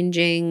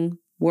changing.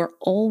 We're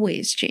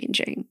always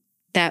changing.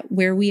 That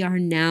where we are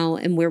now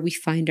and where we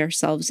find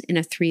ourselves in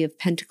a Three of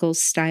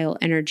Pentacles style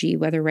energy,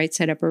 whether right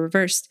side up or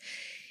reversed,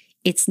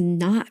 it's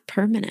not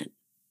permanent.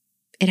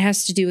 It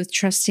has to do with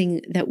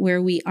trusting that where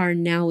we are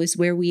now is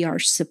where we are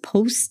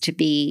supposed to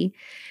be.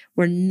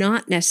 We're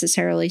not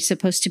necessarily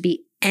supposed to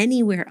be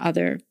anywhere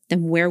other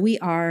than where we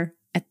are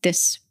at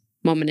this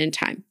moment in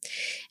time.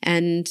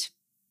 And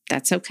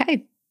that's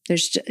okay.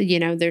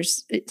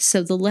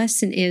 So the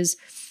lesson is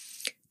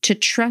to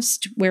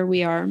trust where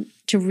we are,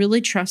 to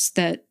really trust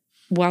that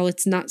while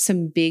it's not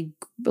some big,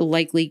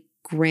 likely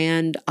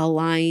grand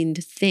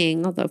aligned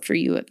thing, although for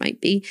you it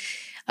might be,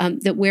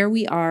 that where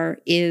we are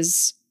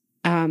is,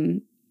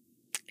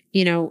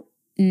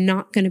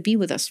 not going to be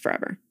with us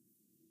forever.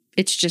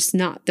 It's just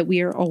not. That we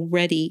are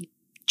already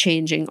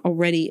changing,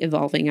 already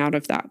evolving out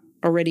of that,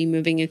 already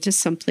moving into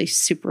someplace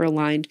super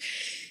aligned,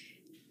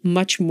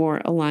 much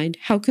more aligned.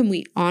 How can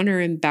we honor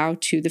and bow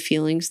to the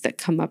feelings that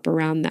come up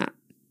around that,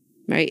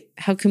 right?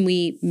 How can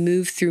we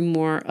move through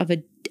more of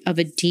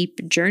a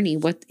deep journey?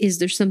 Is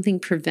there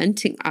something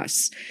preventing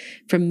us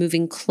from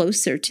moving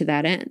closer to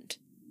that end,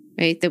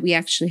 right? That we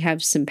actually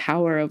have some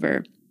power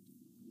over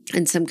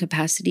and some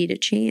capacity to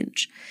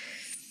change.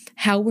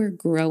 How we're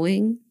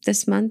growing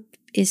this month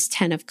is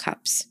 10 of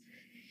Cups.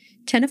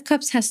 10 of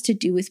Cups has to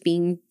do with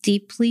being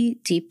deeply,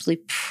 deeply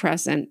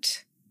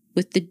present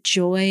with the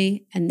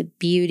joy and the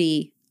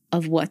beauty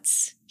of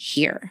what's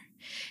here.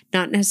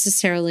 Not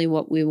necessarily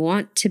what we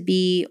want to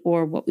be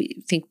or what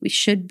we think we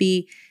should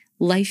be.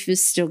 Life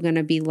is still going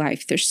to be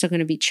life. There's still going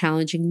to be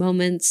challenging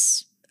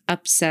moments,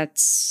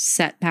 upsets,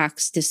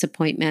 setbacks,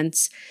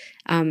 disappointments,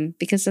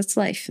 because that's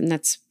life and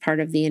that's part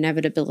of the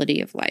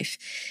inevitability of life.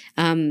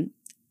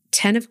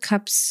 10 of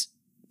Cups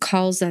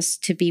calls us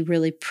to be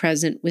really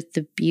present with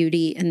the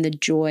beauty and the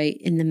joy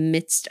in the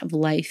midst of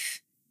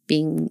life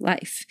being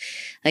life,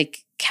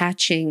 like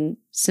catching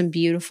some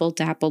beautiful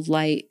dappled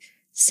light,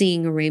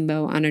 seeing a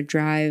rainbow on a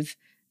drive,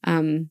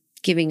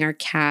 giving our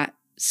cat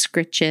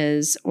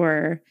scritches,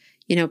 or,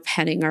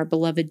 petting our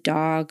beloved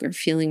dog, or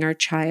feeling our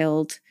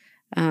child,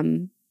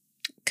 kind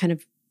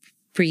of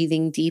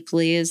breathing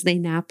deeply as they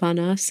nap on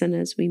us and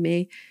as we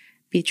may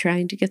be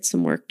trying to get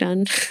some work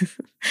done.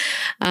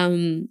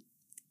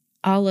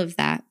 All of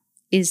that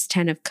is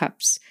 10 of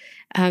Cups.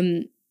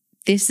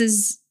 This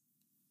is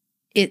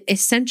it.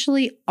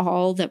 Essentially,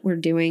 all that we're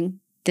doing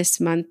this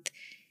month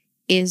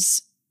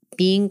is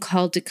being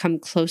called to come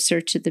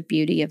closer to the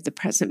beauty of the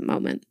present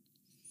moment.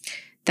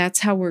 That's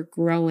how we're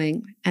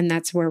growing, and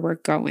that's where we're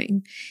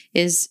going,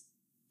 is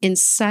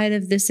inside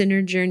of this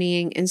inner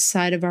journeying,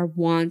 inside of our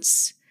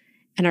wants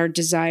and our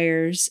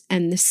desires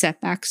and the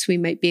setbacks we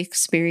might be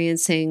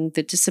experiencing,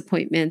 the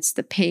disappointments,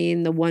 the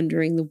pain, the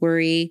wondering, the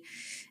worry,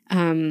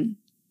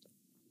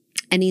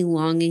 any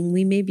longing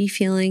we may be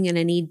feeling, and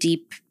any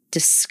deep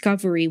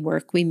discovery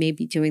work we may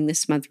be doing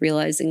this month,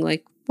 realizing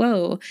like,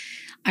 whoa,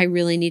 I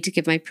really need to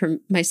give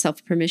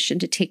myself permission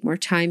to take more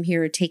time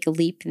here or take a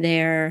leap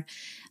there,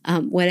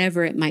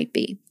 whatever it might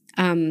be.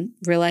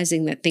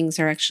 Realizing that things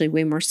are actually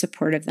way more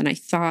supportive than I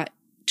thought,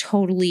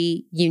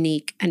 totally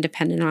unique and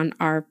dependent on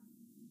our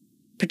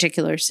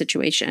particular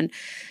situation.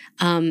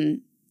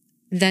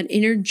 That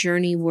inner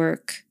journey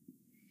work,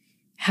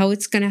 how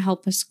it's going to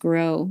help us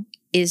grow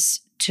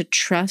is to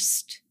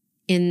trust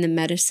in the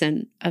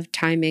medicine of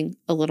timing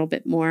a little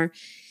bit more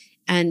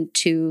and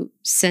to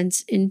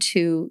sense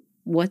into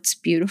what's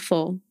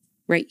beautiful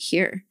right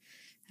here.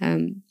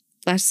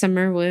 Last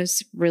summer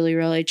was really,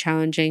 really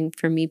challenging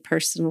for me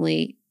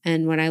personally.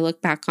 And when I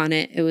look back on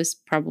it, it was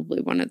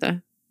probably one of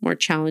the more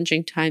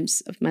challenging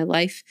times of my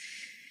life.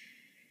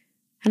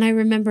 And I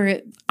remember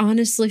it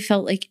honestly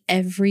felt like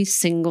every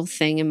single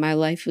thing in my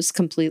life was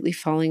completely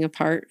falling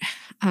apart.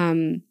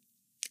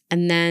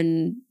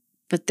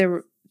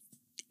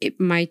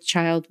 My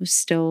child was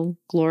still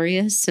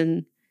glorious,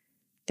 and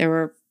there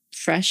were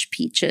fresh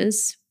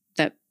peaches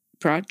that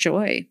brought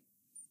joy.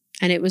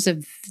 And it was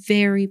a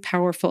very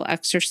powerful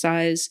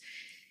exercise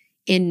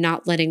in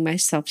not letting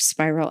myself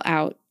spiral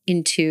out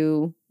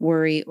into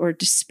worry or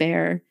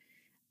despair,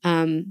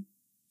 and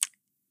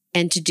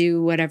to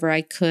do whatever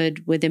I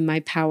could within my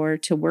power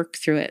to work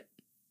through it,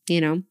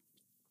 And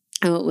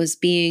it was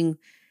being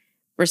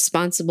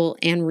responsible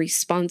and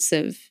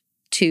responsive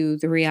to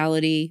the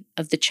reality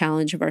of the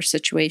challenge of our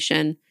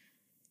situation.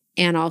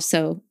 And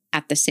also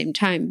at the same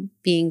time,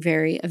 being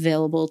very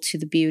available to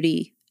the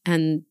beauty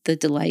and the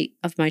delight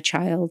of my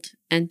child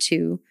and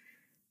to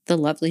the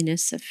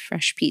loveliness of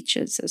fresh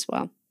peaches as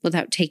well,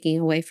 without taking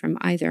away from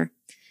either.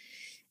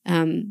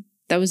 That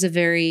was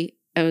it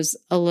was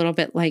a little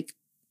bit like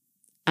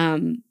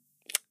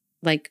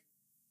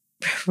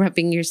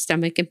rubbing your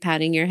stomach and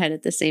patting your head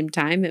at the same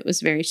time. It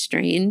was very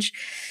strange,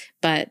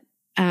 but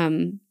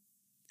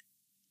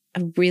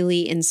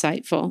really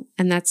insightful.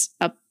 And that's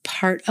a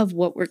part of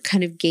what we're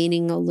kind of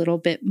gaining a little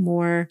bit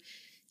more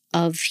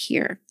of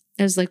here.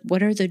 It was like,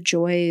 what are the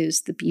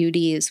joys, the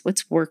beauties,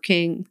 what's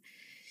working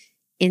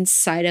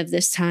inside of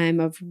this time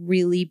of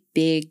really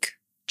big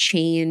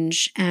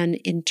change and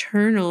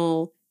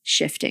internal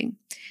shifting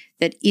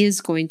that is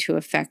going to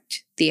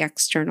affect the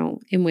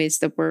external in ways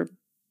that we're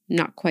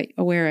not quite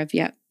aware of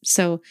yet.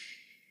 So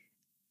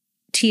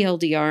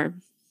TLDR,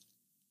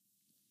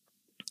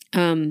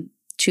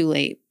 too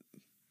late,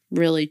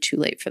 really too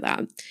late for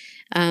that.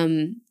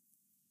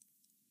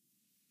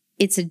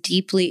 It's a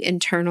deeply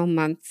internal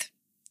month.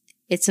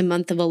 It's a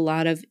month of a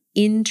lot of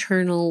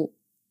internal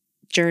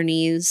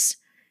journeys,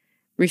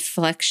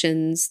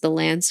 reflections, the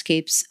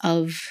landscapes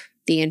of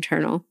the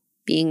internal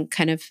being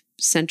kind of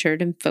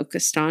centered and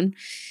focused on.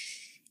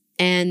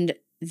 And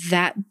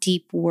that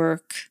deep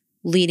work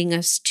leading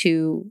us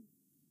to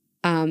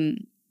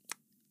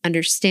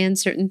understand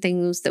certain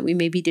things that we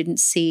maybe didn't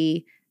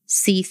see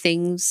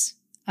things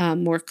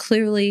more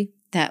clearly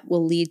that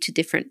will lead to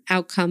different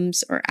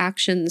outcomes or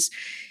actions,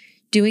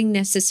 doing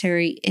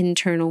necessary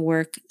internal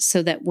work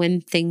so that when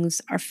things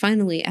are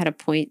finally at a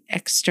point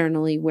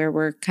externally where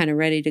we're kind of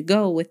ready to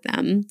go with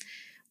them,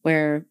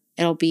 where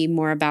it'll be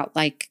more about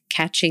like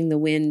catching the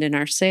wind in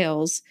our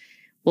sails,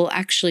 we'll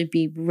actually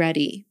be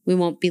ready. We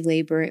won't be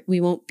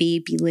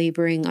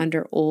belaboring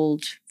under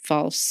old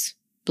false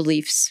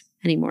beliefs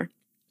anymore.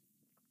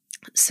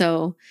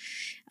 So,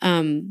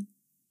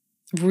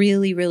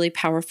 really, really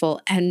powerful.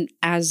 And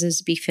as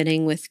is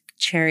befitting with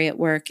chariot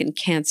work and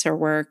Cancer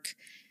work,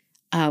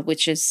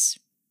 which is,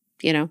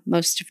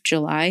 most of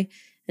July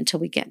until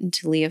we get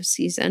into Leo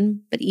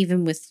season. But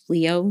even with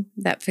Leo,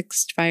 that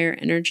fixed fire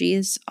energy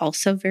is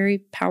also very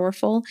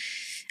powerful.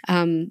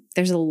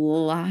 There's a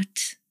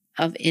lot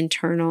of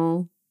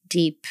internal,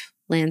 deep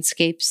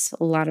landscapes,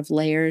 a lot of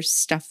layers,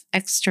 stuff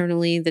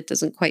externally that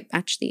doesn't quite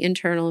match the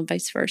internal and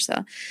vice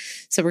versa.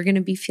 So we're going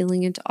to be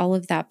feeling into all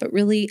of that, but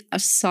really a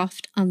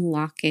soft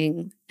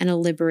unlocking and a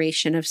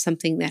liberation of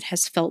something that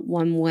has felt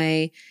one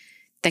way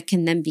that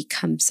can then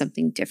become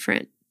something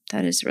different.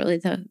 That is really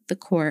the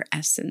core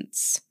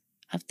essence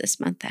of this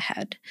month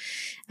ahead.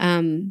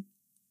 And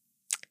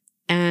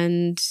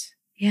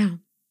yeah,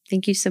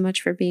 thank you so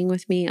much for being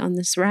with me on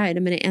this ride.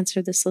 I'm going to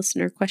answer this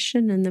listener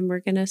question and then we're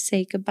going to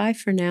say goodbye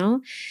for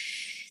now.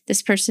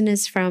 This question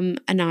is from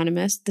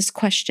Anonymous. This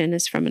question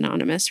is from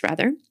Anonymous,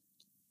 rather.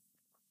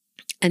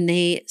 And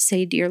they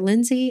say, Dear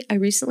Lindsay, I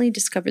recently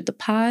discovered the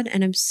pod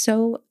and I'm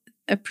so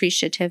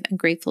appreciative and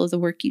grateful of the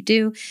work you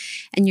do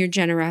and your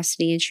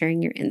generosity in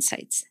sharing your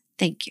insights.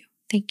 Thank you.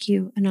 Thank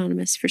you,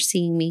 Anonymous, for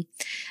seeing me.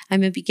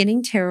 I'm a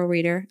beginning tarot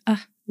reader.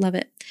 Love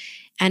it.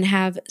 And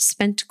have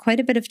spent quite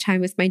a bit of time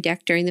with my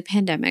deck during the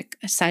pandemic,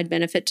 a side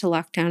benefit to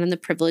lockdown and the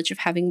privilege of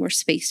having more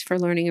space for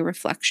learning and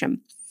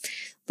reflection.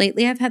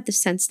 Lately, I've had the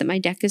sense that my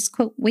deck is,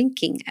 quote,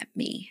 winking at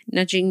me,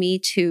 nudging me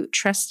to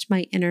trust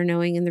my inner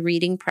knowing in the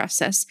reading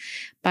process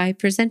by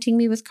presenting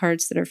me with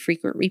cards that are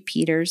frequent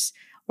repeaters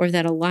or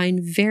that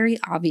align very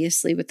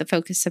obviously with the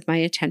focus of my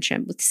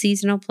attention with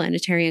seasonal,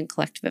 planetary, and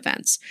collective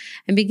events.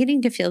 I'm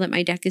beginning to feel that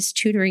my deck is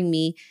tutoring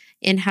me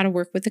in how to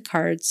work with the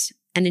cards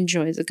and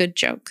enjoys a good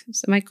joke.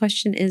 So my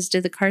question is,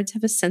 do the cards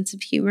have a sense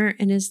of humor,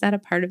 and is that a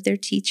part of their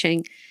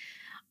teaching?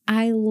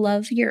 I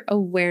love your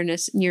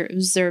awareness and your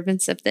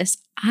observance of this.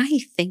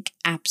 I think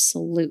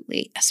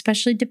absolutely,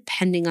 especially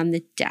depending on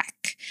the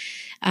deck.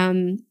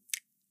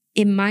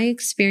 In my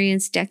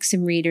experience, decks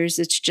and readers,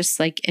 it's just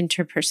like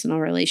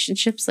interpersonal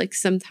relationships. Like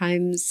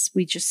sometimes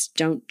we just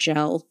don't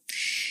gel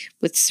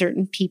with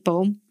certain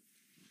people.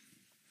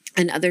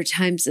 And other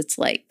times it's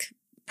like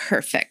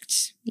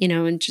perfect,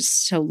 and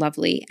just so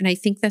lovely. And I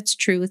think that's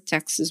true with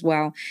decks as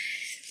well.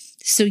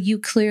 So you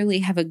clearly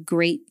have a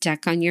great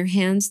deck on your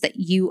hands that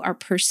you are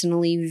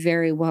personally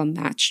very well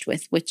matched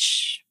with,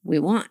 which we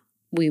want.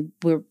 We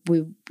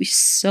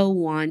so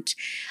want.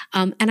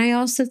 And I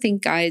also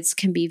think guides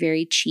can be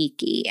very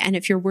cheeky. And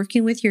if you're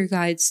working with your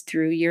guides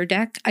through your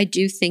deck, I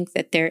do think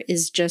that there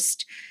is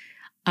just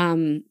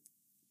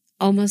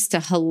almost a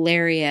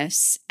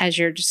hilarious, as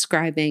you're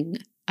describing,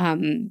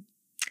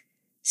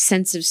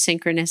 sense of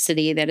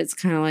synchronicity that it's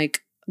kind of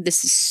like,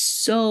 this is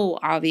so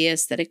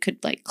obvious that it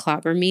could like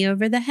clobber me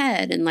over the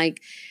head. And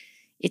like,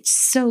 it's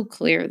so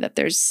clear that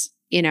there's,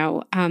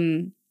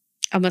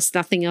 almost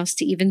nothing else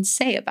to even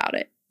say about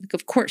it. Like,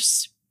 of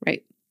course,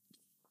 right?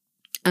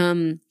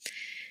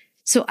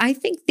 So I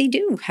think they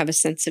do have a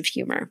sense of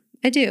humor.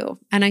 I do.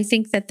 And I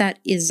think that that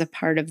is a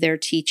part of their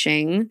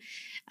teaching.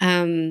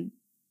 And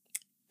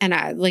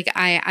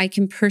I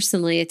can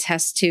personally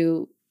attest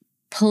to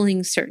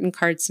pulling certain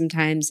cards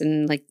sometimes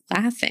and like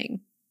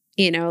laughing,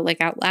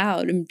 like out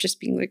loud and just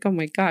being like, oh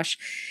my gosh,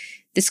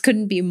 this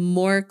couldn't be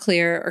more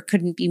clear or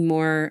couldn't be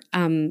more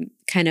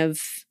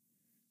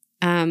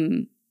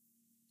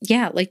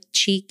like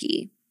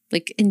cheeky.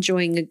 Like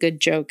enjoying a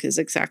good joke is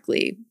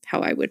exactly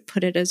how I would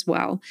put it as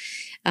well.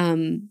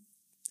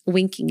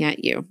 Winking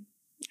at you,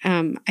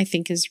 I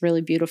think is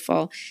really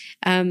beautiful.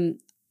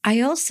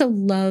 I also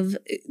love,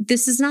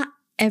 this is not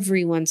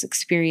everyone's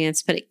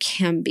experience, but it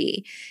can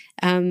be.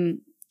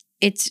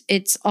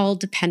 It's all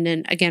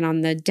dependent, again,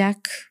 on the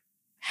deck,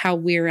 how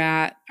we're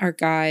at, our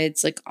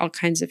guides, like all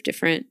kinds of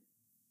different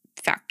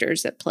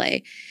factors at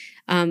play.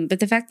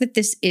 But the fact that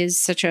this is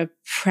such a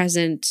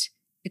present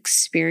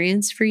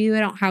experience for you, I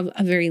don't have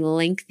a very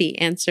lengthy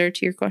answer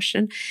to your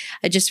question.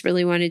 I just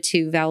really wanted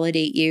to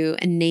validate you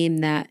and name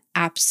that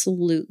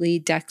absolutely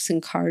decks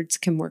and cards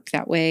can work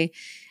that way.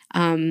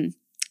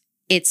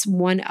 It's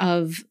one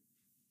of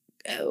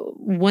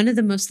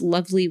the most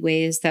lovely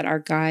ways that our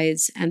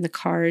guides and the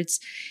cards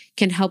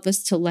can help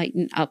us to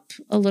lighten up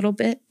a little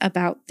bit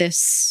about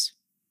this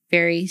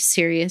very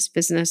serious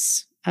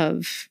business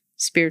of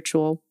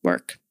spiritual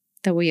work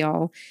that we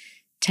all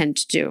tend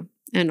to do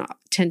and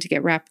tend to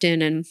get wrapped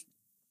in. And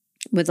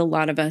with a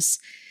lot of us,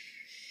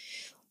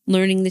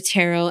 learning the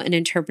tarot and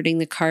interpreting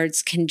the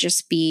cards can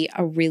just be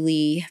a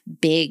really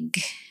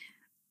big,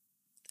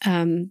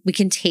 we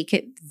can take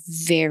it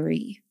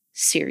very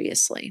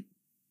seriously,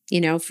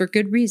 for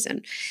good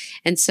reason.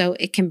 And so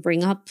it can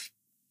bring up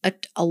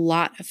a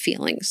lot of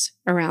feelings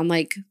around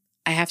like,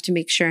 I have to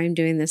make sure I'm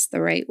doing this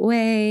the right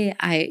way.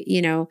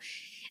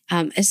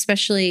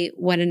 Especially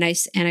what a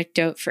nice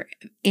antidote for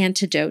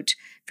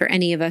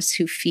any of us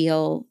who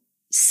feel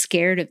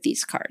scared of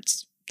these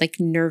cards, like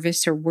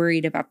nervous or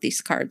worried about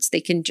these cards.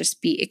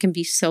 It can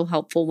be so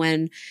helpful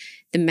when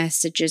the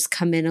messages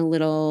come in a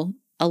little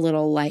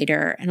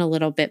lighter and a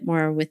little bit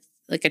more with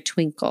like a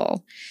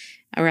twinkle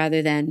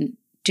rather than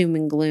doom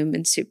and gloom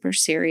and super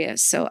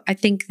serious. So I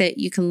think that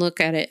you can look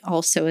at it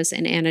also as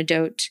an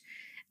antidote,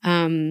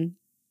 and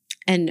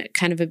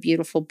kind of a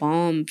beautiful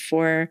balm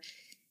for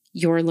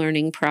your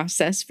learning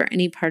process, for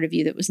any part of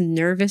you that was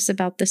nervous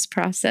about this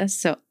process.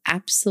 So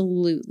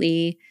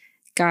absolutely,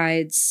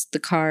 guides, the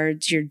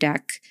cards, your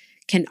deck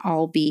can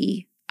all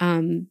be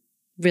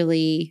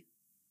really,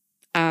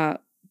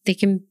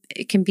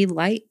 it can be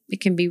light.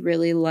 It can be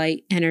really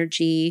light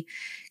energy,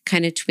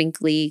 kind of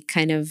twinkly,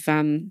 kind of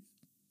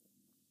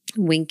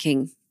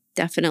winking,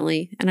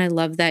 definitely. And I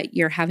love that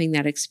you're having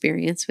that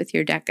experience with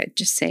your deck. I'd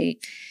just say,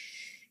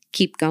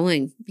 keep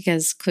going,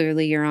 because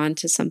clearly you're on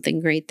to something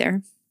great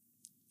there.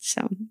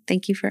 So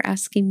thank you for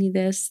asking me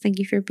this. Thank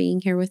you for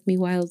being here with me,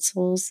 Wild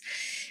Souls.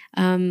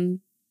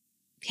 Looking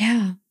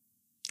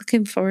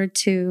forward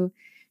to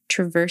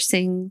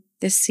traversing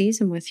this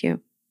season with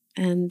you.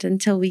 And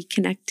until we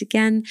connect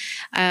again,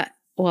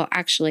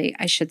 actually,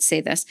 I should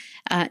say this.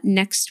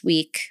 Next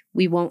week,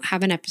 we won't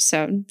have an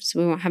episode. So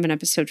we won't have an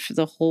episode for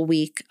the whole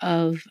week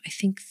of, I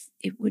think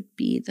it would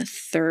be the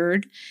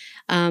 3rd.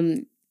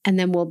 And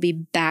then we'll be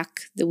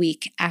back the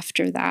week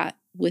after that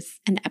with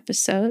an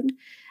episode.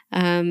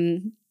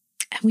 And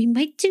we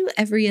might do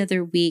every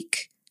other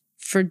week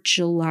for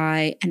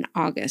July and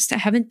August. I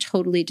haven't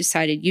totally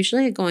decided.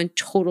 Usually I go on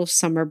total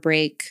summer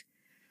break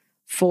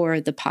for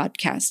the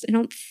podcast. I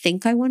don't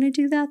think I want to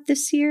do that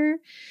this year,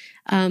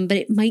 but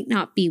it might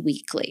not be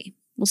weekly.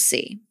 We'll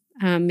see.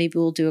 Maybe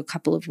we'll do a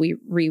couple of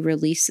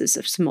re-releases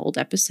of some old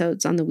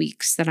episodes on the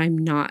weeks that I'm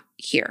not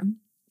here.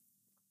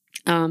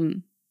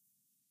 What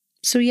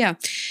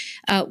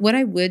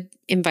I would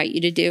invite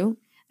you to do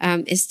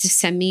is to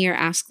send me your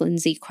Ask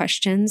Lindsay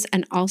questions.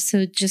 And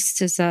also,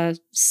 just as a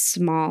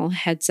small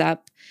heads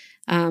up,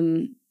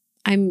 I'm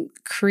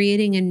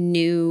creating a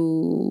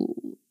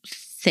new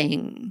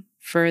thing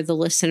for the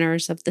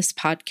listeners of this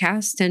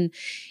podcast. And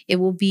it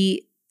will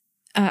be,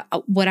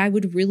 what I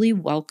would really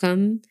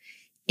welcome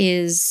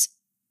is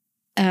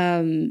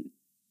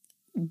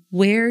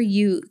where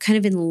you kind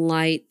of, in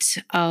light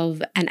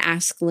of an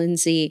Ask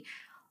Lindsay,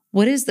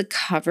 what is the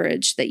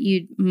coverage that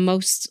you'd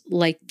most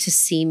like to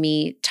see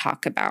me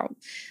talk about?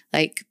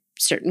 Like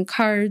certain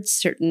cards,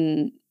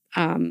 certain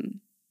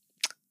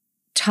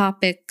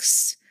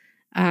topics.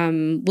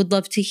 Would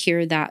love to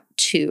hear that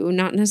too.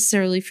 Not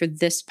necessarily for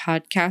this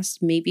podcast,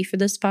 maybe for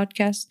this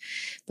podcast,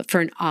 but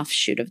for an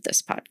offshoot of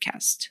this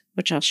podcast,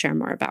 which I'll share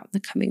more about in the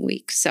coming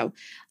weeks. So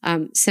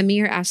send me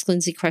your Ask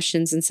Lindsay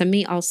questions, and send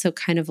me also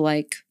kind of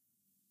like,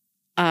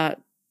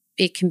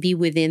 it can be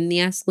within the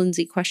Ask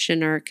Lindsay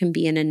question, or it can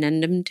be an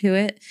addendum to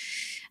it,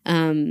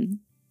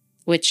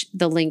 which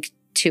the link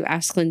to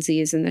Ask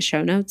Lindsay is in the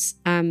show notes.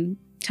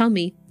 Tell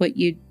me what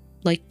you'd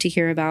like to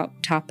hear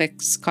about,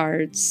 topics,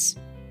 cards,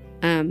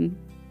 that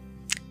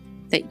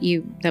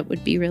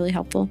would be really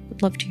helpful.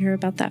 I'd love to hear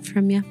about that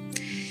from you.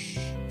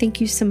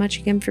 Thank you so much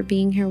again for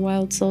being here,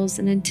 Wild Souls.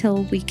 And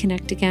until we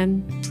connect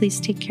again, please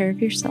take care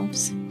of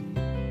yourselves.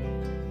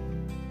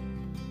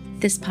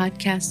 This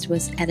podcast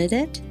was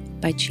edited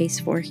by Chase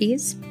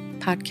Voorhees,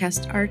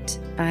 podcast art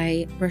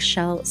by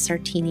Rochelle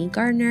Sartini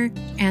Gardner,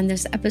 and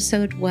this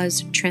episode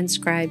was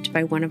transcribed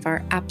by one of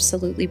our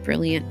absolutely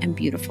brilliant and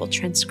beautiful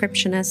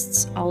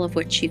transcriptionists, all of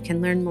which you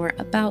can learn more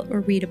about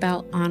or read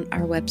about on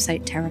our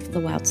website,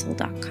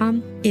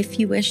 tarotforthewildsoul.com. If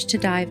you wish to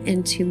dive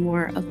into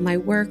more of my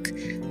work,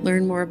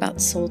 learn more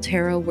about Soul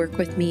Tarot, work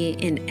with me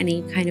in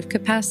any kind of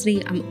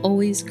capacity, I'm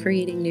always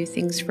creating new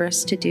things for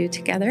us to do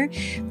together,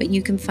 but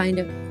you can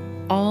find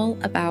all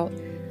about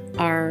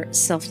our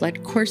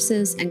self-led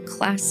courses and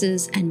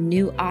classes and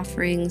new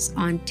offerings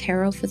on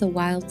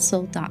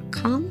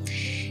tarotforthewildsoul.com.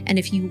 And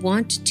if you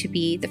want to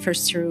be the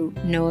first to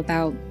know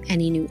about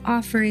any new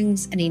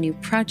offerings, any new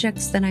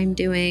projects that I'm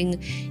doing,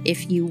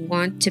 if you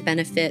want to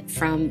benefit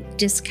from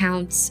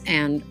discounts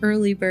and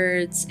early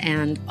birds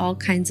and all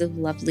kinds of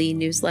lovely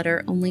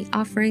newsletter-only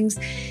offerings,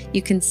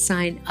 you can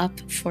sign up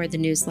for the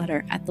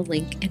newsletter at the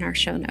link in our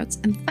show notes.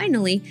 And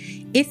finally,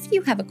 if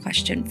you have a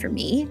question for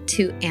me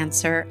to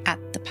answer at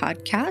the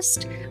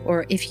podcast,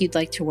 or if you'd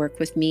like to work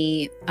with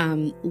me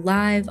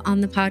live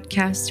on the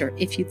podcast, or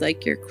if you'd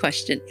like your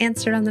question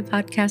answered on the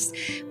podcast,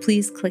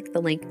 please click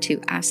the link to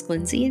Ask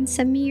Lindsay and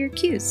send me your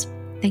cues.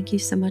 Thank you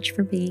so much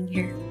for being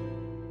here.